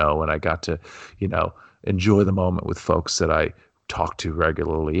did know, and I got to, enjoy the moment with folks that I talked to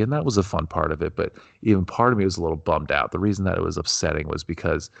regularly, and that was a fun part of it. But even part of me was a little bummed out. The reason that it was upsetting was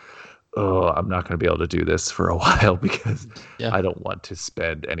because I'm not going to be able to do this for a while because I don't want to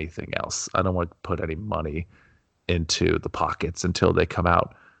spend anything else. I don't want to put any money into the pockets until they come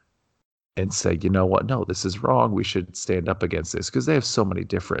out and say, you know what, no, this is wrong. We should stand up against this, because they have so many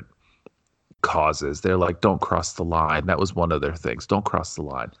different causes. They're like, don't cross the line. That was one of their things. Don't cross the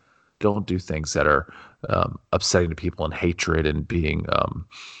line. Don't do things that are upsetting to people and hatred and being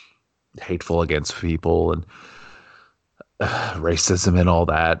hateful against people and racism and all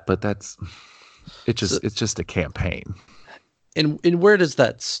that. But it's just a campaign. And where does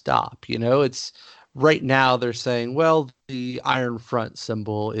that stop? It's right now they're saying, well, the Iron Front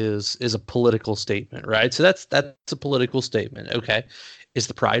symbol is a political statement, right? So that's a political statement. Okay. Is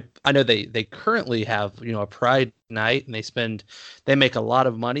the Pride? I know they currently have, a Pride night, and they make a lot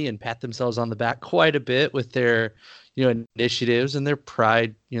of money and pat themselves on the back quite a bit with their, initiatives and their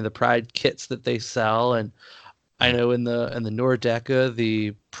Pride, the Pride kits that they sell. And I know in the Nordeca,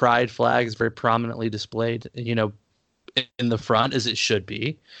 the Pride flag is very prominently displayed, in the front, as it should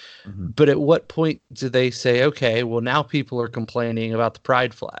be. Mm-hmm. But at what point do they say, okay, well, now people are complaining about the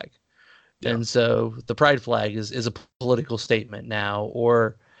Pride flag? Yeah. And so the pride flag is a political statement now,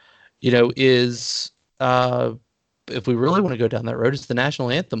 or, you know, is, if we really want to go down that road, is the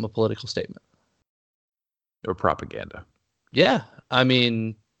national anthem a political statement? Or propaganda. Yeah. I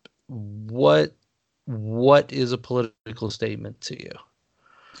mean, what is a political statement to you?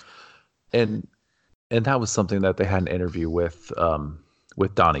 And that was something that they had an interview with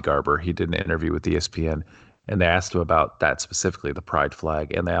Donnie Garber. He did an interview with ESPN, and they asked him about that specifically, the pride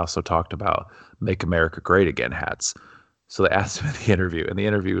flag, and they also talked about "Make America Great Again" hats. So they asked him in the interview, and the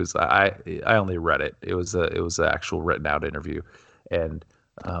interview was I only read it. It was an actual written out interview, and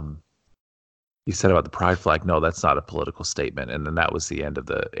um, he said about the pride flag, no, that's not a political statement. And then that was the end of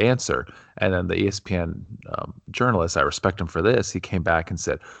the answer. And then the ESPN journalist, I respect him for this, he came back and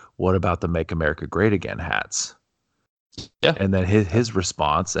said, what about the Make America Great Again hats? Yeah. And then his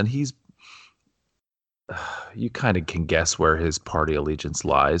response, and you kind of can guess where his party allegiance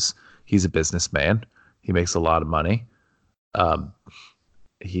lies. He's a businessman. He makes a lot of money.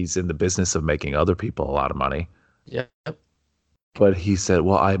 He's in the business of making other people a lot of money. Yeah. But he said,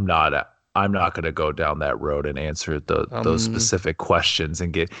 well, I'm not going to go down that road and answer those specific questions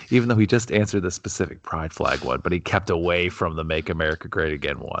and get, even though he just answered the specific pride flag one, but he kept away from the Make America Great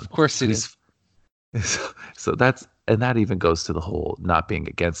Again one. Of course he did. So that even goes to the whole not being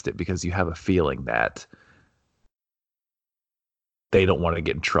against it, because you have a feeling that they don't want to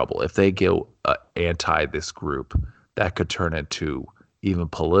get in trouble. If they go anti this group, that could turn into even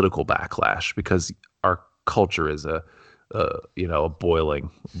political backlash, because our culture is a boiling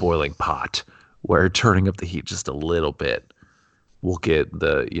pot where turning up the heat just a little bit will get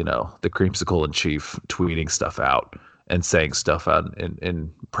the creamsicle in chief tweeting stuff out and saying stuff out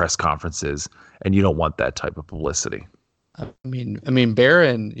in press conferences, and you don't want that type of publicity. I mean,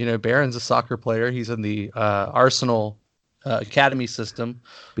 Barron, Barron's a soccer player. He's in the Arsenal academy system.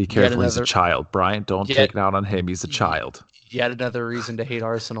 Be careful, he's a child. Brian, don't take it out on him. He's a child. Yet another reason to hate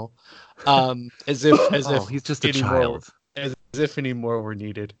Arsenal. As if he's just a child. As if any more were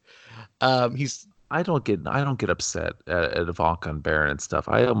needed. I don't get upset at Ivanka and Barron and stuff.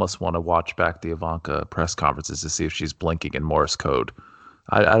 I almost want to watch back the Ivanka press conferences to see if she's blinking in Morse code.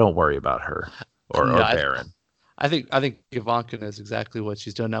 I don't worry about her or Barron. I think Ivanka knows exactly what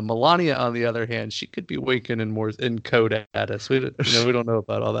she's doing now. Melania, on the other hand, she could be winking in code at us. We don't know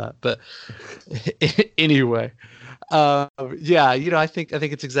about all that, but anyway, I think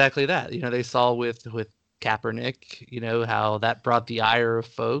it's exactly that. They saw with Kaepernick, how that brought the ire of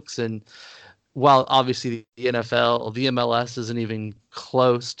folks, and while obviously the MLS isn't even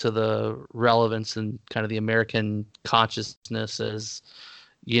close to the relevance and kind of the American consciousness as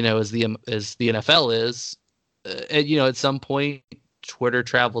the NFL is. At some point, Twitter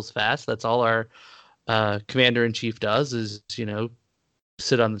travels fast. That's all our commander in chief does is,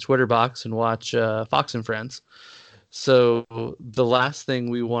 sit on the Twitter box and watch Fox and Friends. So the last thing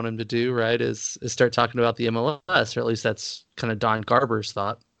we want him to do, right, is start talking about the MLS, or at least that's kind of Don Garber's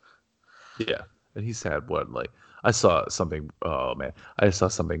thought. Yeah, and he's had I saw something. Oh man, I saw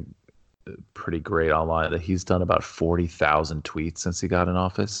something pretty great online that he's done about 40,000 tweets since he got in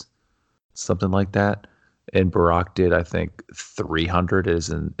office, something like that. And Barack did, I think, 300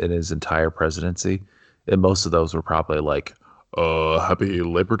 in his entire presidency. And most of those were probably like, happy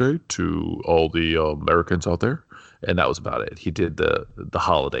Labor Day to all the Americans out there. And that was about it. He did the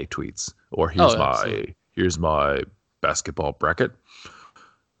holiday tweets, or here's my basketball bracket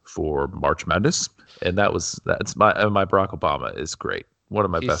for March Madness. And that's my Barack Obama is great. One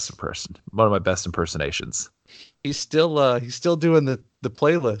of my best impersonations. He's still doing the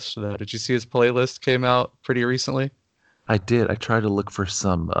playlist though. Did you see his playlist came out pretty recently? I did. I tried to look for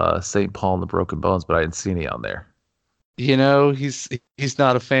some St. Paul and the Broken Bones, but I didn't see any on there. He's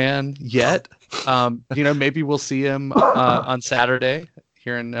not a fan yet. Maybe we'll see him on Saturday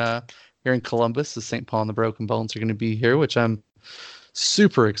here in Columbus. The St. Paul and the Broken Bones are going to be here, which I'm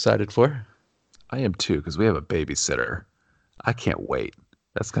super excited for. I am too, because we have a babysitter. I can't wait.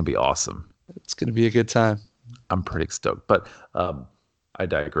 That's going to be awesome. It's going to be a good time. I'm pretty stoked, but I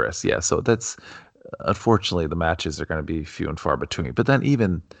digress. Yeah, so that's unfortunately the matches are going to be few and far between. But then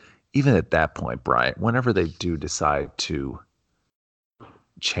even at that point, Brian, whenever they do decide to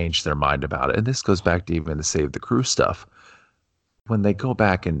change their mind about it, and this goes back to even the Save the Crew stuff, when they go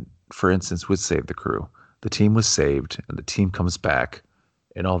back and, for instance, with Save the Crew, the team was saved and the team comes back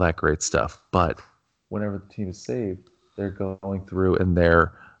and all that great stuff. But whenever the team is saved, they're going through and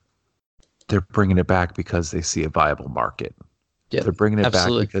they're bringing it back because they see a viable market. Yeah, they're bringing it back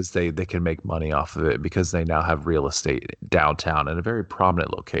because they can make money off of it, because they now have real estate downtown in a very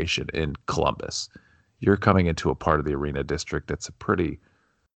prominent location in Columbus. You're coming into a part of the arena district that's a pretty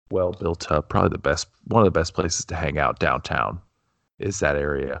well built up. Probably one of the best places to hang out downtown is that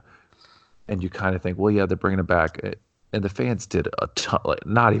area. And you kind of think, well, yeah, they're bringing it back. And the fans did a ton, like,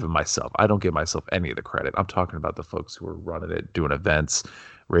 not even myself. I don't give myself any of the credit. I'm talking about the folks who were running it, doing events,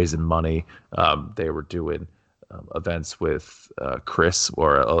 raising money. They were doing events with Chris,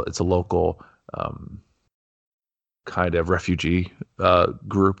 or it's a local kind of refugee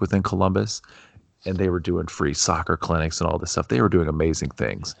group within Columbus. And they were doing free soccer clinics and all this stuff. They were doing amazing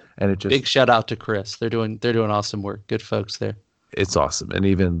things. And it just, Big shout out to Chris. They're doing awesome work. Good folks there. it's awesome. And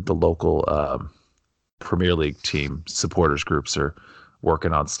even the local Premier League team supporters groups are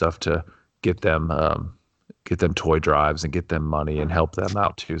working on stuff to get them toy drives and get them money and help them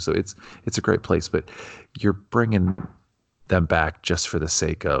out too. So it's a great place, but you're bringing them back just for the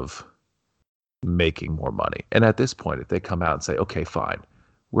sake of making more money. And at this point, if they come out and say, okay, fine,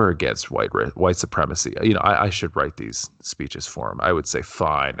 we're against white supremacy, I should write these speeches for them. I would say,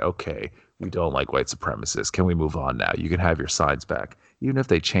 fine, okay, we don't like white supremacists. Can we move on now? You can have your signs back. Even if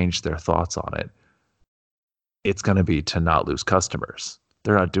they change their thoughts on it, it's going to be to not lose customers.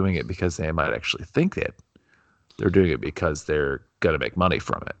 They're not doing it because they might actually think it. They're doing it because they're going to make money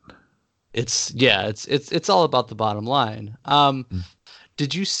from it. It's all about the bottom line.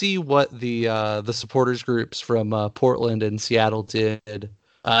 Did you see what the supporters groups from Portland and Seattle did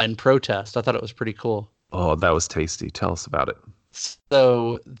in protest? I thought it was pretty cool. Oh, that was tasty. Tell us about it.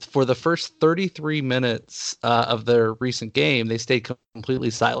 So for the first 33 minutes of their recent game, they stayed completely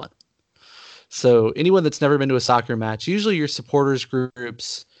silent. So anyone that's never been to a soccer match, usually your supporters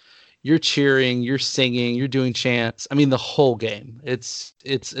groups, you're cheering, you're singing, you're doing chants. I mean, the whole game. It's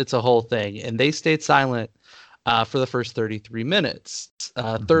a whole thing, and they stayed silent for the first 33 minutes.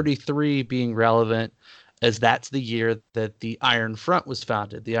 33 being relevant, as that's the year that the Iron Front was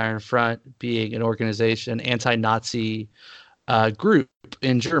founded. The Iron Front being an organization, anti-Nazi group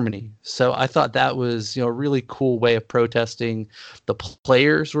in Germany. So I thought that was, a really cool way of protesting. The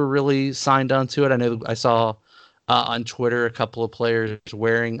players were really signed onto it. I know I saw on Twitter a couple of players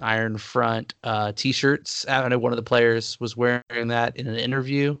wearing Iron Front t-shirts. I know one of the players was wearing that in an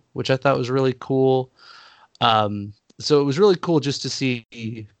interview, which I thought was really cool. So it was really cool just to see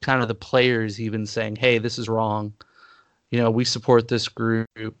kind of the players even saying, hey, this is wrong. We support this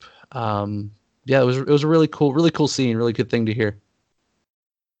group. Yeah, it was a really cool scene, really good thing to hear.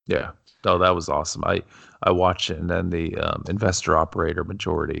 Yeah. Oh, that was awesome. I watched it, and then the investor operator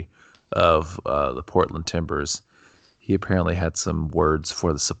majority of the Portland Timbers, he apparently had some words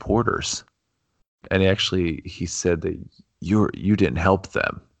for the supporters. And he said that you didn't help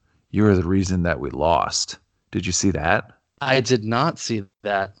them. You were the reason that we lost. Did you see that? I did not see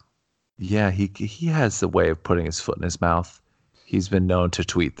that. Yeah, he has a way of putting his foot in his mouth. He's been known to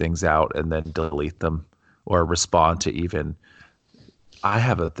tweet things out and then delete them or respond to even. I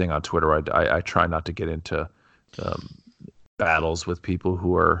have a thing on Twitter. I try not to get into battles with people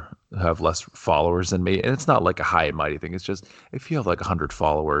who have less followers than me, and it's not like a high and mighty thing. It's just if you have like 100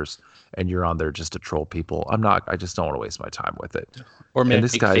 followers and you're on there just to troll people, I just don't want to waste my time with it. Or make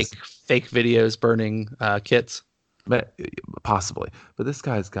fake videos burning kits. Possibly, but this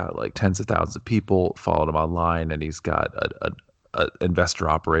guy's got like tens of thousands of people following him online, and he's got a investor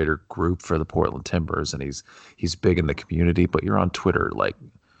operator group for the Portland Timbers, and he's big in the community. But you're on Twitter like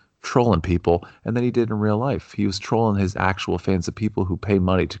trolling people, and then he did in real life. He was trolling his actual fans, the people who pay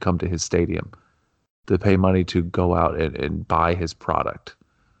money to come to his stadium, to pay money to go out and buy his product,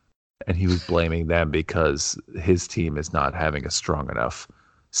 and he was blaming them because his team is not having a strong enough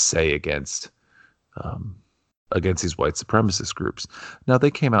say against these white supremacist groups. Now,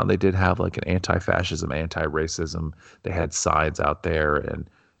 they came out and they did have like an anti-fascism, anti-racism. They had signs out there, and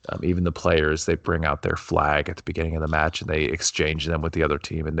even the players, they bring out their flag at the beginning of the match and they exchange them with the other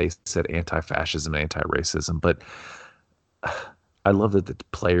team, and they said anti-fascism, anti-racism. But I love that the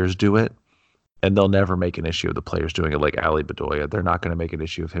players do it, and they'll never make an issue of the players doing it. Like Ali Bedoya, they're not going to make an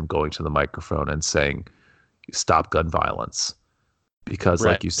issue of him going to the microphone and saying, stop gun violence. Because,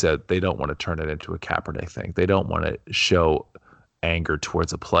 like you said, they don't want to turn it into a Kaepernick thing. They don't want to show anger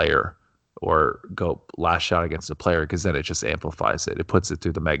towards a player or go lash out against a player, because then it just amplifies it. It puts it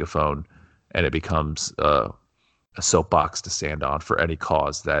through the megaphone, and it becomes a soapbox to stand on for any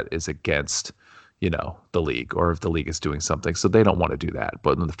cause that is against, the league, or if the league is doing something. So they don't want to do that.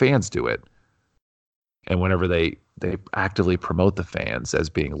 But when the fans do it, and whenever they actively promote the fans as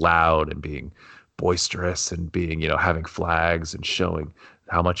being loud and being boisterous and being, having flags and showing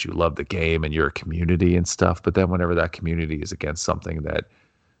how much you love the game and your community and stuff. But then whenever that community is against something that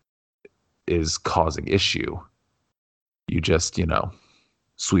is causing issue, you just,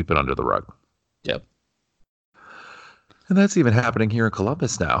 sweep it under the rug. Yep. And that's even happening here in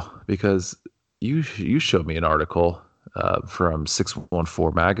Columbus now because you showed me an article from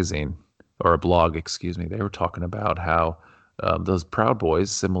 614 magazine or a blog, excuse me. They were talking about how those Proud Boys,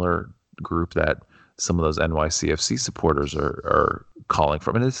 similar group that some of those NYCFC supporters are calling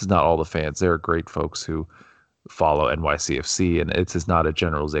from, and this is not all the fans. There are great folks who follow NYCFC, and it's is not a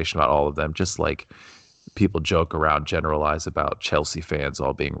generalization about all of them. Just like people joke around, generalize about Chelsea fans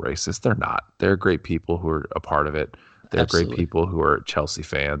all being racist. They're not. They're great people who are a part of it. They're great Absolutely. people who are Chelsea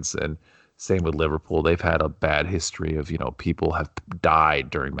fans, and same with Liverpool. They've had a bad history of people have died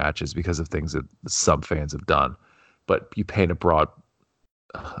during matches because of things that some fans have done. But you paint a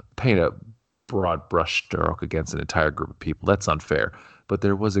broad brush stroke against an entire group of people. That's unfair. But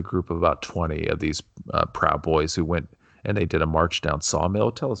there was a group of about 20 of these Proud Boys who went and they did a march down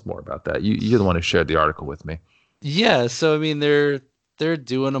Sawmill. Tell us more about that. You're the one who shared the article with me. Yeah, so I mean they're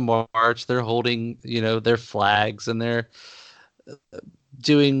doing a march, they're holding, their flags and they're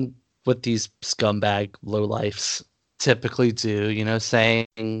doing what these scumbag lowlifes typically do,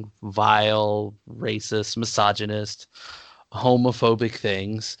 saying vile, racist, misogynist, homophobic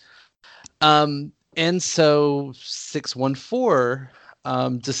things. And so 614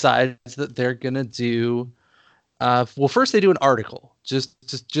 decides that they're gonna do well, first they do an article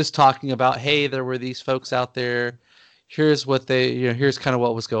just talking about, hey, there were these folks out there. Here's what here's kind of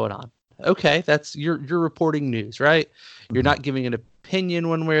what was going on. Okay, that's you're reporting news, right? You're not giving an opinion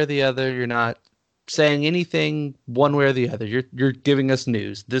one way or the other. You're not saying anything one way or the other. You're giving us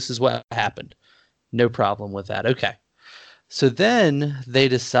news. This is what happened. No problem with that. Okay. So then they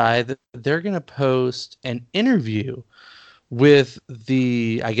decide that they're going to post an interview with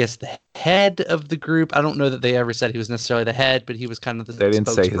I guess the head of the group. I don't know that they ever said he was necessarily the head, but he was kind of the They didn't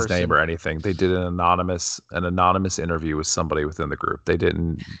say his spokesperson. name or anything. They did an anonymous interview with somebody within the group. They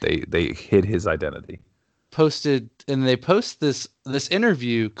didn't they hid his identity. They post this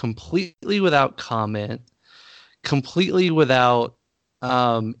interview completely without comment, completely without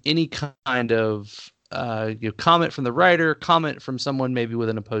any kind of comment from the writer, comment from someone maybe with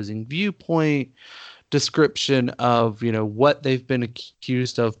an opposing viewpoint, description of what they've been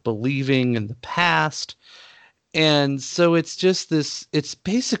accused of believing in the past. And so it's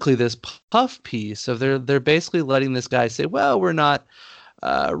basically this puff piece of they're basically letting this guy say, well, we're not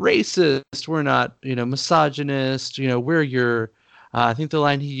racist, we're not misogynist, we're your I think the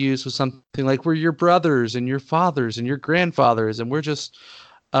line he used was something like, we're your brothers and your fathers and your grandfathers, and we're just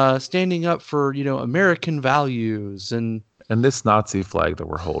standing up for American values. And this Nazi flag that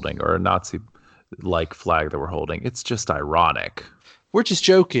we're holding, or a Nazi like flag that we're holding, it's just ironic. We're just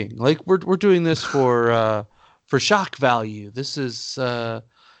joking. Like we're doing this for shock value. This is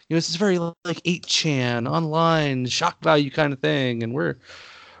this is very like 8chan online shock value kind of thing, and we're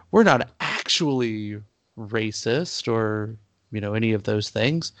not actually racist or any of those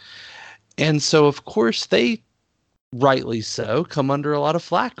things. And so of course they, rightly so, come under a lot of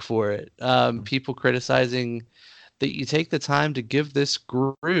flack for it. People criticizing that you take the time to give this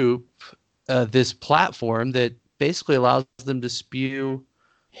group this platform that basically allows them to spew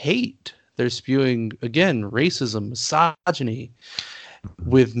hate. They're spewing, again, racism, misogyny,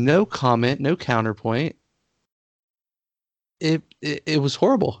 with no comment, no counterpoint. It was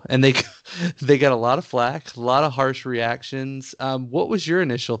horrible, and they got a lot of flack, a lot of harsh reactions. What was your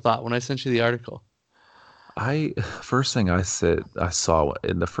initial thought when I sent you the article? First thing I saw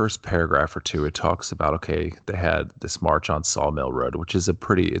in the first paragraph or two, it talks about, okay, they had this march on Sawmill Road, which is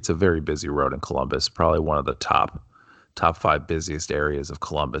it's a very busy road in Columbus. Probably one of the top 5 busiest areas of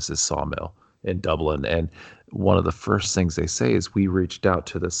Columbus is Sawmill in Dublin. And one of the first things they say is, we reached out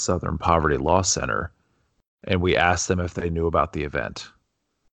to the Southern Poverty Law Center and we asked them if they knew about the event.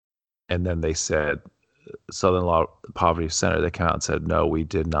 And then they said, Southern Poverty Center, they came out and said, no, we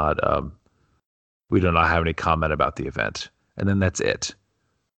did not. We do not have any comment about the event. And then that's it.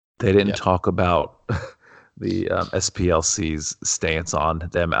 They didn't talk about the SPLC's stance on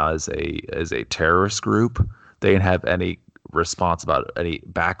them as a terrorist group. They didn't have any response about any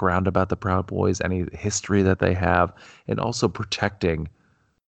background about the Proud Boys, any history that they have, and also protecting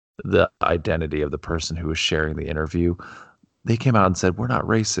the identity of the person who was sharing the interview. They came out and said, we're not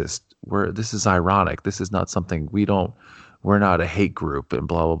racist. This is ironic. This is not something we're not a hate group and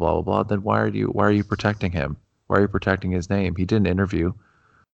blah, blah, blah, blah, blah. Then why are you protecting him? Why are you protecting his name? He didn't interview.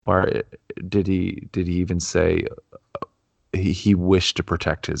 Why did he even say he wished to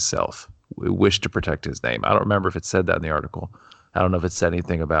protect himself, wished to protect his name? I don't remember if it said that in the article. I don't know if it said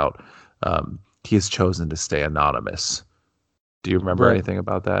anything about he has chosen to stay anonymous. Do you remember anything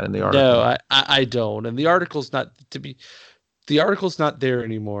about that in the article? No, I don't. And the article's not there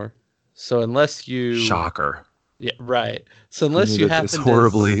anymore. So unless you Shocker. Yeah, right. So Give unless me you this happen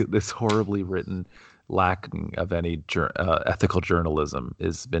to, horribly written, lacking of any ethical journalism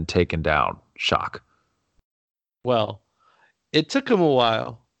has been taken down. Shock. well, it took them a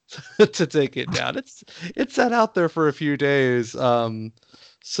while to take it down. It's sat out there for a few days.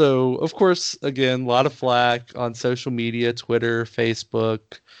 So of course, again, a lot of flack on social media, Twitter,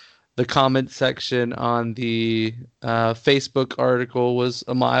 Facebook. The comment section on the Facebook article was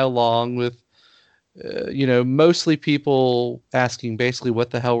a mile long with, mostly people asking basically, what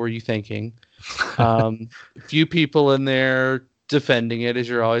the hell were you thinking? Few people in there defending it, as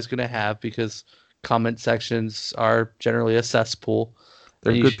you're always going to have, because comment sections are generally a cesspool.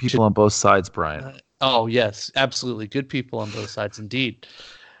 There are And you good people should, on both sides, Brian. oh, yes, absolutely. Good people on both sides, indeed.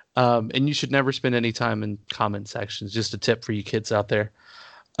 And you should never spend any time in comment sections. Just a tip for you kids out there.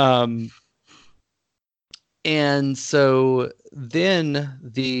 Um, And so then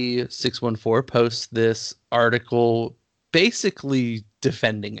the 614 posts this article basically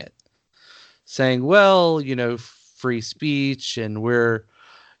defending it, saying, well, free speech and we're,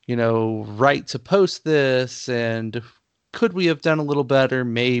 right to post this. And could we have done a little better?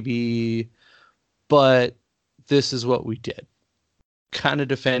 Maybe. But this is what we did. Kind of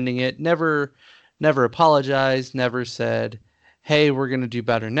defending it. Never apologized, never said, hey, we're going to do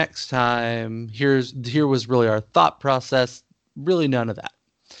better next time. Here was really our thought process. Really none of that.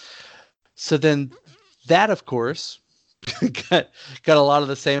 So then that, of course, got a lot of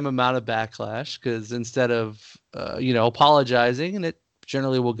the same amount of backlash, because instead of apologizing, and it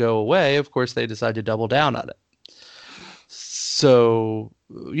generally will go away, of course they decide to double down on it. So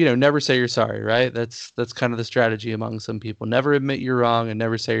never say you're sorry, right? That's kind of the strategy among some people. Never admit you're wrong and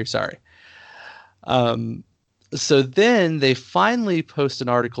never say you're sorry. So then they finally post an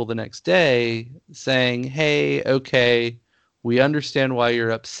article the next day saying, hey, okay, we understand why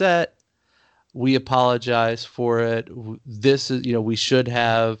you're upset. We apologize for it. This is, we should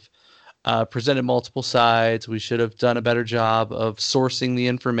have presented multiple sides. We should have done a better job of sourcing the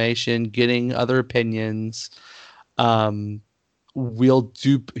information, getting other opinions. We'll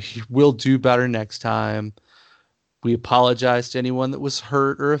do better next time. We apologize to anyone that was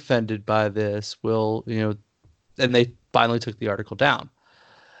hurt or offended by this. And they finally took the article down.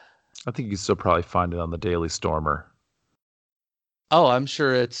 I think you can still probably find it on the Daily Stormer. Oh, I'm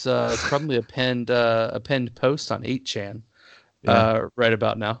sure it's probably a pinned post on 8chan right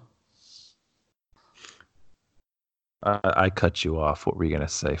about now. I cut you off. What were you gonna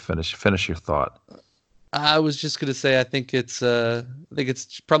say? Finish your thought. I was just gonna say I think it's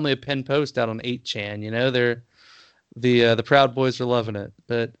probably a pinned post out on 8chan. They're the Proud Boys are loving it,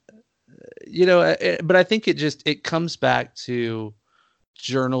 but but I think it comes back to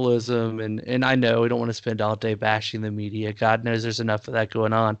journalism, and I know we don't want to spend all day bashing the media. God knows there's enough of that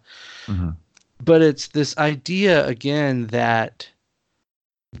going on. Mm-hmm. But it's this idea again that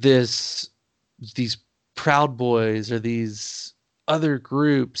these Proud Boys or these other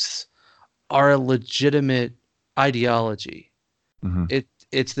groups are a legitimate ideology. Mm-hmm.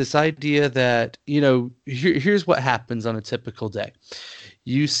 It's this idea that, here's what happens on a typical day.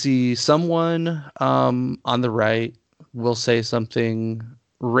 You see someone on the right will say something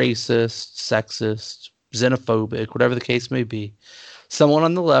racist, sexist, xenophobic, whatever the case may be. Someone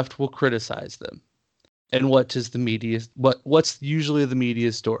on the left will criticize them. And what's usually the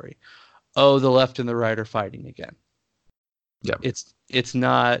media story? Oh, the left and the right are fighting again. Yeah. It's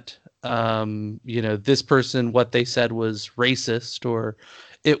not this person, what they said was racist, or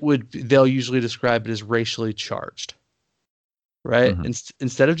they'll usually describe it as racially charged. Right? Mm-hmm.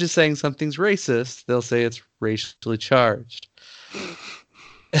 Instead of just saying something's racist, they'll say it's racially charged,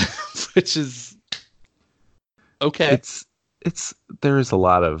 which is okay. There is a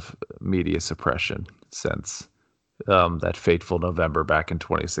lot of media suppression since that fateful November back in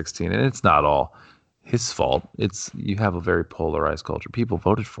 2016, and it's not all his fault. You have a very polarized culture. People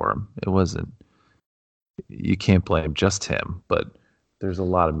voted for him. It wasn't. You can't blame just him, but there's a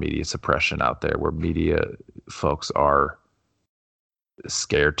lot of media suppression out there where media folks are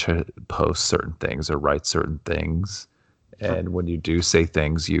scared to post certain things or write certain things, and when you do say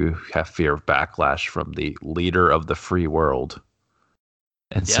things, you have fear of backlash from the leader of the free world,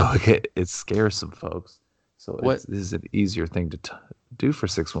 and so it scares some folks. So this is an easier thing to do for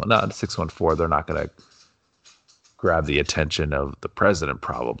 614. They're not going to grab the attention of the president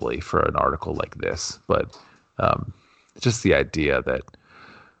probably for an article like this, but just the idea that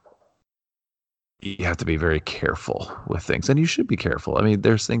you have to be very careful with things, and you should be careful. I mean,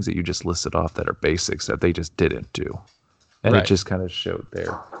 there's things that you just listed off that are basics that they just didn't do, and It just kind of showed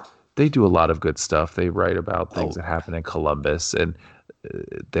there. They do a lot of good stuff. They write about things that happen in Columbus, and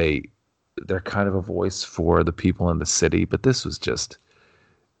they they're kind of a voice for the people in the city, but this was just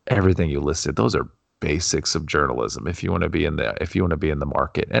everything you listed. Those are basics of journalism. If you want to be in the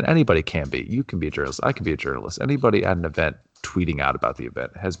market, and anybody can be. You can be a journalist. I can be a journalist. Anybody at an event tweeting out about the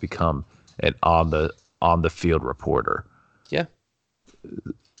event has become an on the field reporter. Yeah.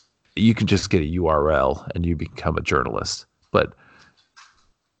 You can just get a URL and you become a journalist. But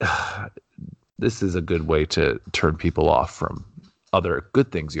this is a good way to turn people off from other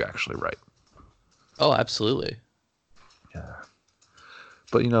good things you actually write. Oh, absolutely. Yeah.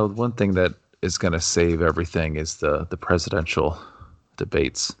 But one thing that is going to save everything is the presidential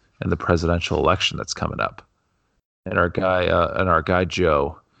debates and the presidential election that's coming up. And our guy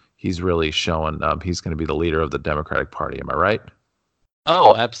Joe, he's really showing he's going to be the leader of the Democratic Party. Am I right?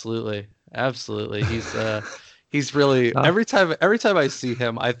 Oh, absolutely. Absolutely. He's really Uh, every time I see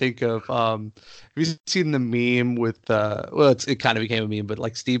him, I think of have you seen the meme with well, it kind of became a meme, but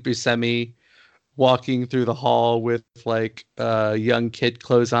like Steve Buscemi walking through the hall with like young kid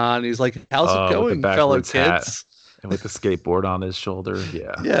clothes on. He's like, "How's it with the going, fellow backwards hat kids?" and with the skateboard on his shoulder.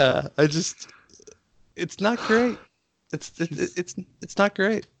 Yeah. Yeah, it's not great. He's It's not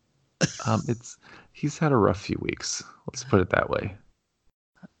great. it's he's had a rough few weeks. Let's put it that way.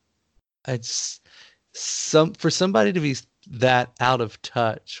 I just for somebody to be that out of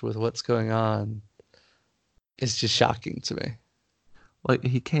touch with what's going on is just shocking to me. Like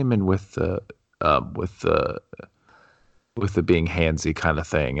he came in with the with the being handsy kind of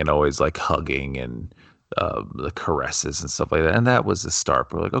thing and always like hugging and the caresses and stuff like that. And that was the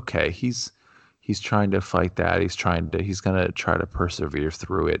start. We're like, okay, he's trying to fight that. He's gonna try to persevere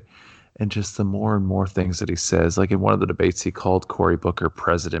through it. And just the more and more things that he says, like in one of the debates, he called Cory Booker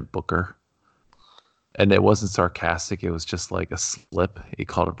President Booker. And it wasn't sarcastic. It was just like a slip. He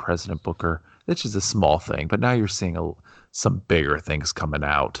called him President Booker. It's just a small thing. But now you're seeing some bigger things coming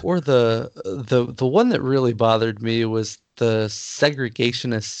out. Or the one that really bothered me was the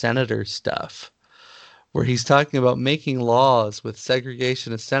segregationist senator stuff, where he's talking about making laws with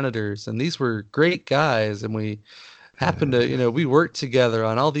segregationist senators, and these were great guys, and we happened to, we worked together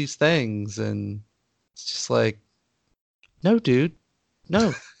on all these things, and it's just like, no, dude,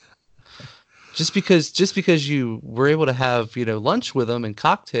 no. Just because you were able to have, lunch with them and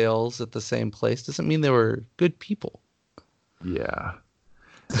cocktails at the same place doesn't mean they were good people. Yeah.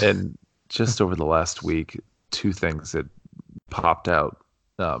 And just over the last week, two things that popped out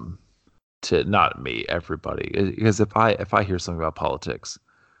to not me, everybody. Because if I hear something about politics,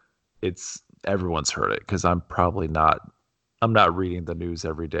 it's everyone's heard it because I'm not reading the news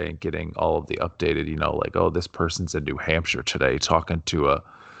every day and getting all of the updated, like, oh, this person's in New Hampshire today talking to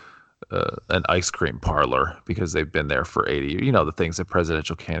an ice cream parlor because they've been there for 80 years, the things that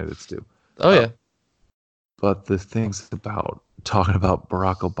presidential candidates do. Oh yeah. But the things about talking about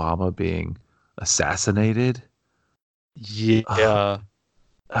Barack Obama being assassinated. Yeah.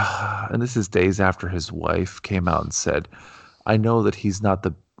 And this is days after his wife came out and said, I know that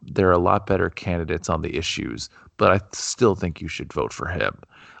there are a lot better candidates on the issues, but I still think you should vote for him.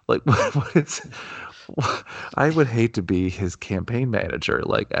 Like, I would hate to be his campaign manager.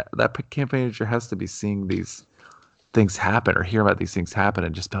 Like, that campaign manager has to be seeing these things happen or hear about these things happen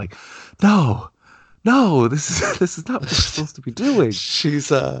and just be like, no, this is not what we're supposed to be doing. She's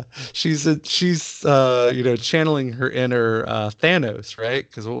channeling her inner Thanos, right?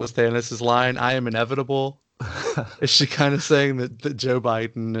 Because what was Thanos' line? I am inevitable. Is she kind of saying that Joe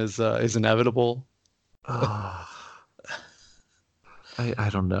Biden is inevitable? I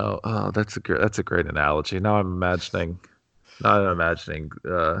don't know. Oh, that's a great analogy. Now I'm imagining Joe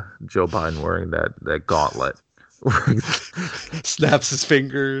Biden wearing that gauntlet. Snaps his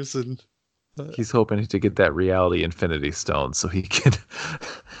fingers and he's hoping to get that reality infinity stone so he can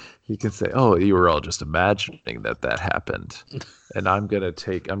say, oh, you were all just imagining that happened. And I'm gonna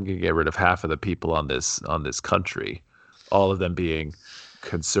get rid of half of the people on this country, all of them being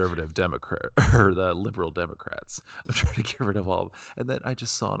conservative Democrat or the liberal Democrats. I'm trying to get rid of all. And then I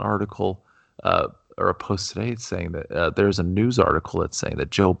just saw an article or a post today saying that there's a news article that's saying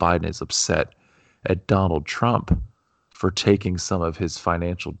that Joe Biden is upset at Donald Trump for taking some of his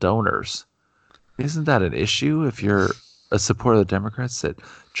financial donors. Isn't that an issue if you're a supporter of the Democrats that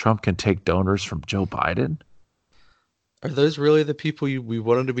Trump can take donors from Joe Biden? Are those really the people we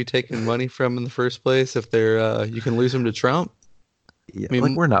wanted to be taking money from in the first place? If they're you can lose them to Trump. Yeah, I mean,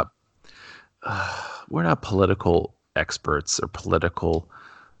 like we're not political experts or political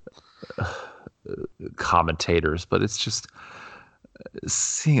commentators, but it's just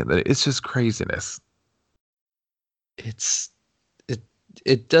seeing that it's just craziness.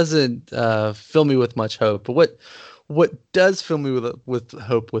 It doesn't fill me with much hope. But what does fill me with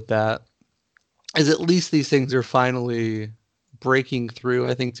hope with that is at least these things are finally breaking through,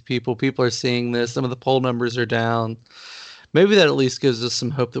 I think, to people. People are seeing this. Some of the poll numbers are down. Maybe that at least gives us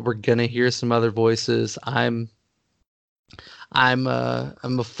some hope that we're gonna hear some other voices. I'm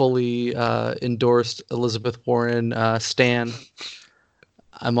a fully endorsed Elizabeth Warren stan.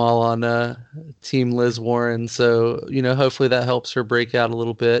 I'm all on Team Liz Warren, so hopefully that helps her break out a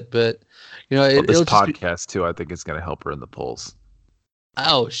little bit. But Well, this it'll just be. podcast too, I think, is going to help her in the polls.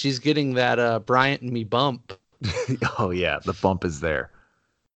 Oh, she's getting that Bryant and me bump. Oh yeah, the bump is there.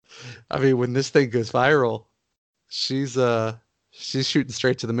 I mean, when this thing goes viral, she's shooting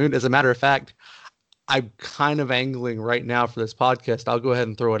straight to the moon. As a matter of fact, I'm kind of angling right now for this podcast. I'll go ahead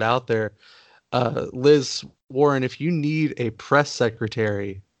and throw it out there. Liz Warren, if you need a press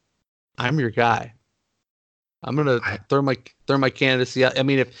secretary, I'm your guy. I'm gonna throw my candidacy out. I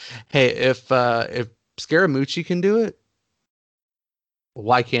mean, if Scaramucci can do it,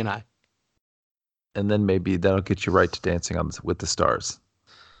 why can't I? And then maybe that'll get you right to Dancing with the Stars.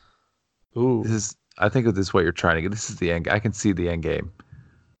 Ooh, I think this is what you're trying to get. This is the end. I can see the end game.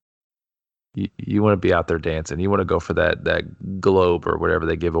 You want to be out there dancing. You want to go for that globe or whatever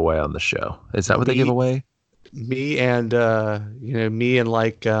they give away on the show. Is that what they give away? Me and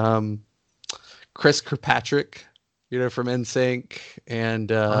like Chris Kirkpatrick, from NSYNC,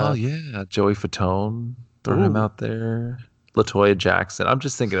 and oh yeah, Joey Fatone, throw him out there. LaToya Jackson. I'm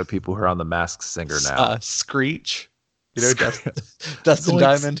just thinking of people who are on The Masked Singer now. Screech, Dustin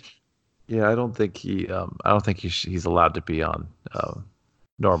Diamond. Yeah, I don't think he's allowed to be on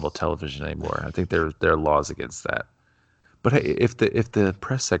normal television anymore. I think there are laws against that. But hey, if the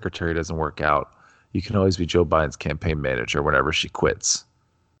press secretary doesn't work out, you can always be Joe Biden's campaign manager whenever she quits.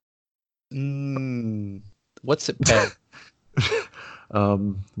 What's it pay?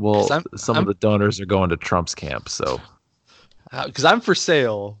 Well, some of the donors are going to Trump's camp, so. Because I'm for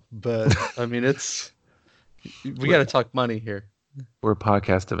sale, but I mean, we got to talk money here. We're a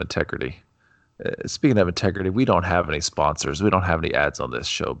podcast of integrity. Speaking of integrity, we don't have any sponsors. We don't have any ads on this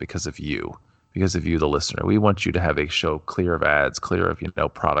show because of you, the listener. We want you to have a show clear of ads, clear of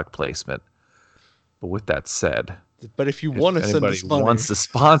product placement. But with that said, but if you want to send us money, wants to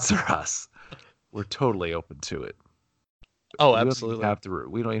sponsor us, we're totally open to it. Oh, absolutely.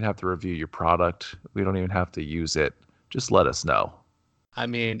 We don't even have to review your product. We don't even have to use it. Just let us know. I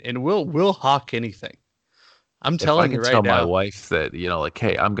mean, and we'll hawk anything. I'm telling you right now. I can tell my wife that,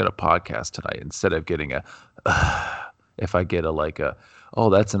 hey, I'm going to podcast tonight, instead of getting if I get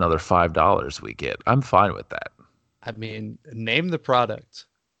that's another $5 we get. I'm fine with that. I mean, name the product.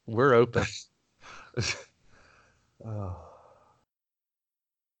 We're open. Oh.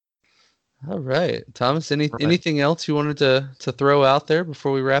 All right, Thomas, anything else you wanted to throw out there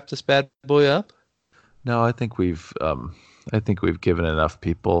before we wrap this bad boy up? No, I think we've given enough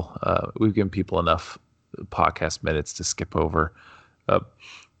people. We've given people enough podcast minutes to skip over.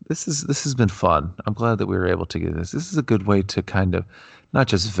 This has been fun. I'm glad that we were able to get this. This is a good way to kind of not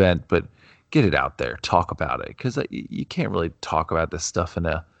just vent, but get it out there, talk about it, because you can't really talk about this stuff in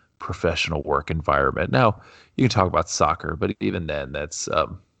a professional work environment. Now, you can talk about soccer, but even then, that's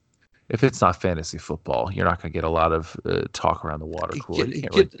if it's not fantasy football, you're not going to get a lot of talk around the water cooler. You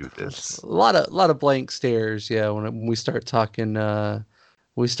can't really do this. A lot of blank stares. Yeah, when we start talking,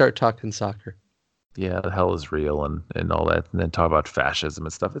 soccer. Yeah, the hell is real and all that, and then talk about fascism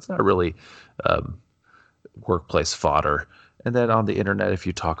and stuff. It's not really workplace fodder. And then on the internet, if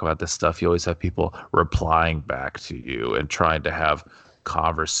you talk about this stuff, you always have people replying back to you and trying to have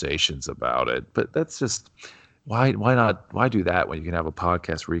conversations about it. But that's just why do that when you can have a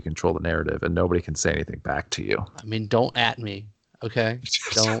podcast where you control the narrative and nobody can say anything back to you? I mean, don't at me, okay?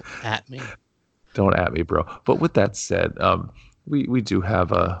 Don't at me. Don't at me, bro. But with that said, we do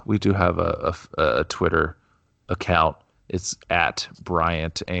have a Twitter account. It's at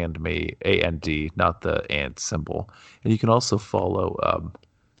Bryant and me, AND, not the and symbol. And you can also follow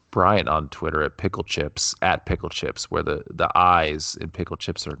Bryant on Twitter at Pickle Chips, where the I's in Pickle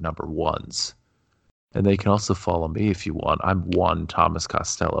Chips are number ones. And they can also follow me if you want. I'm one Thomas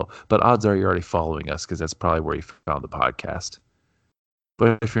Costello, but odds are you're already following us because that's probably where you found the podcast.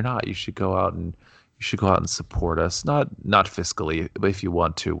 But if you're not, you should go out and support us. Not fiscally, but if you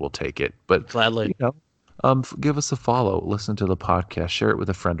want to, we'll take it. But gladly, give us a follow. Listen to the podcast. Share it with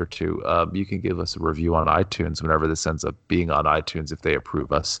a friend or two. You can give us a review on iTunes whenever this ends up being on iTunes if they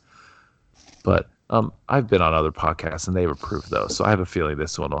approve us. But I've been on other podcasts and they've approved those, so I have a feeling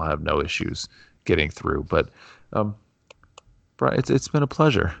this one will have no issues getting through. But Brian, it's been a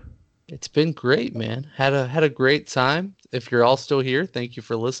pleasure. It's been great, man. Had a great time. If you're all still here, thank you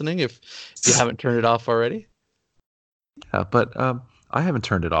for listening. If you haven't turned it off already. Yeah, but I haven't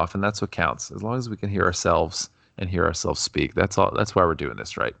turned it off, and that's what counts. As long as we can hear ourselves and hear ourselves speak, that's all. That's why we're doing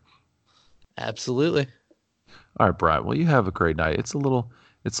this, right? Absolutely. All right, Brian. Well, you have a great night. It's a little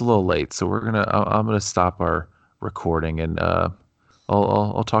late, so I'm gonna stop our recording, and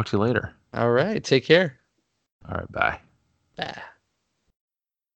I'll talk to you later. All right. Take care. All right, bye. Bye.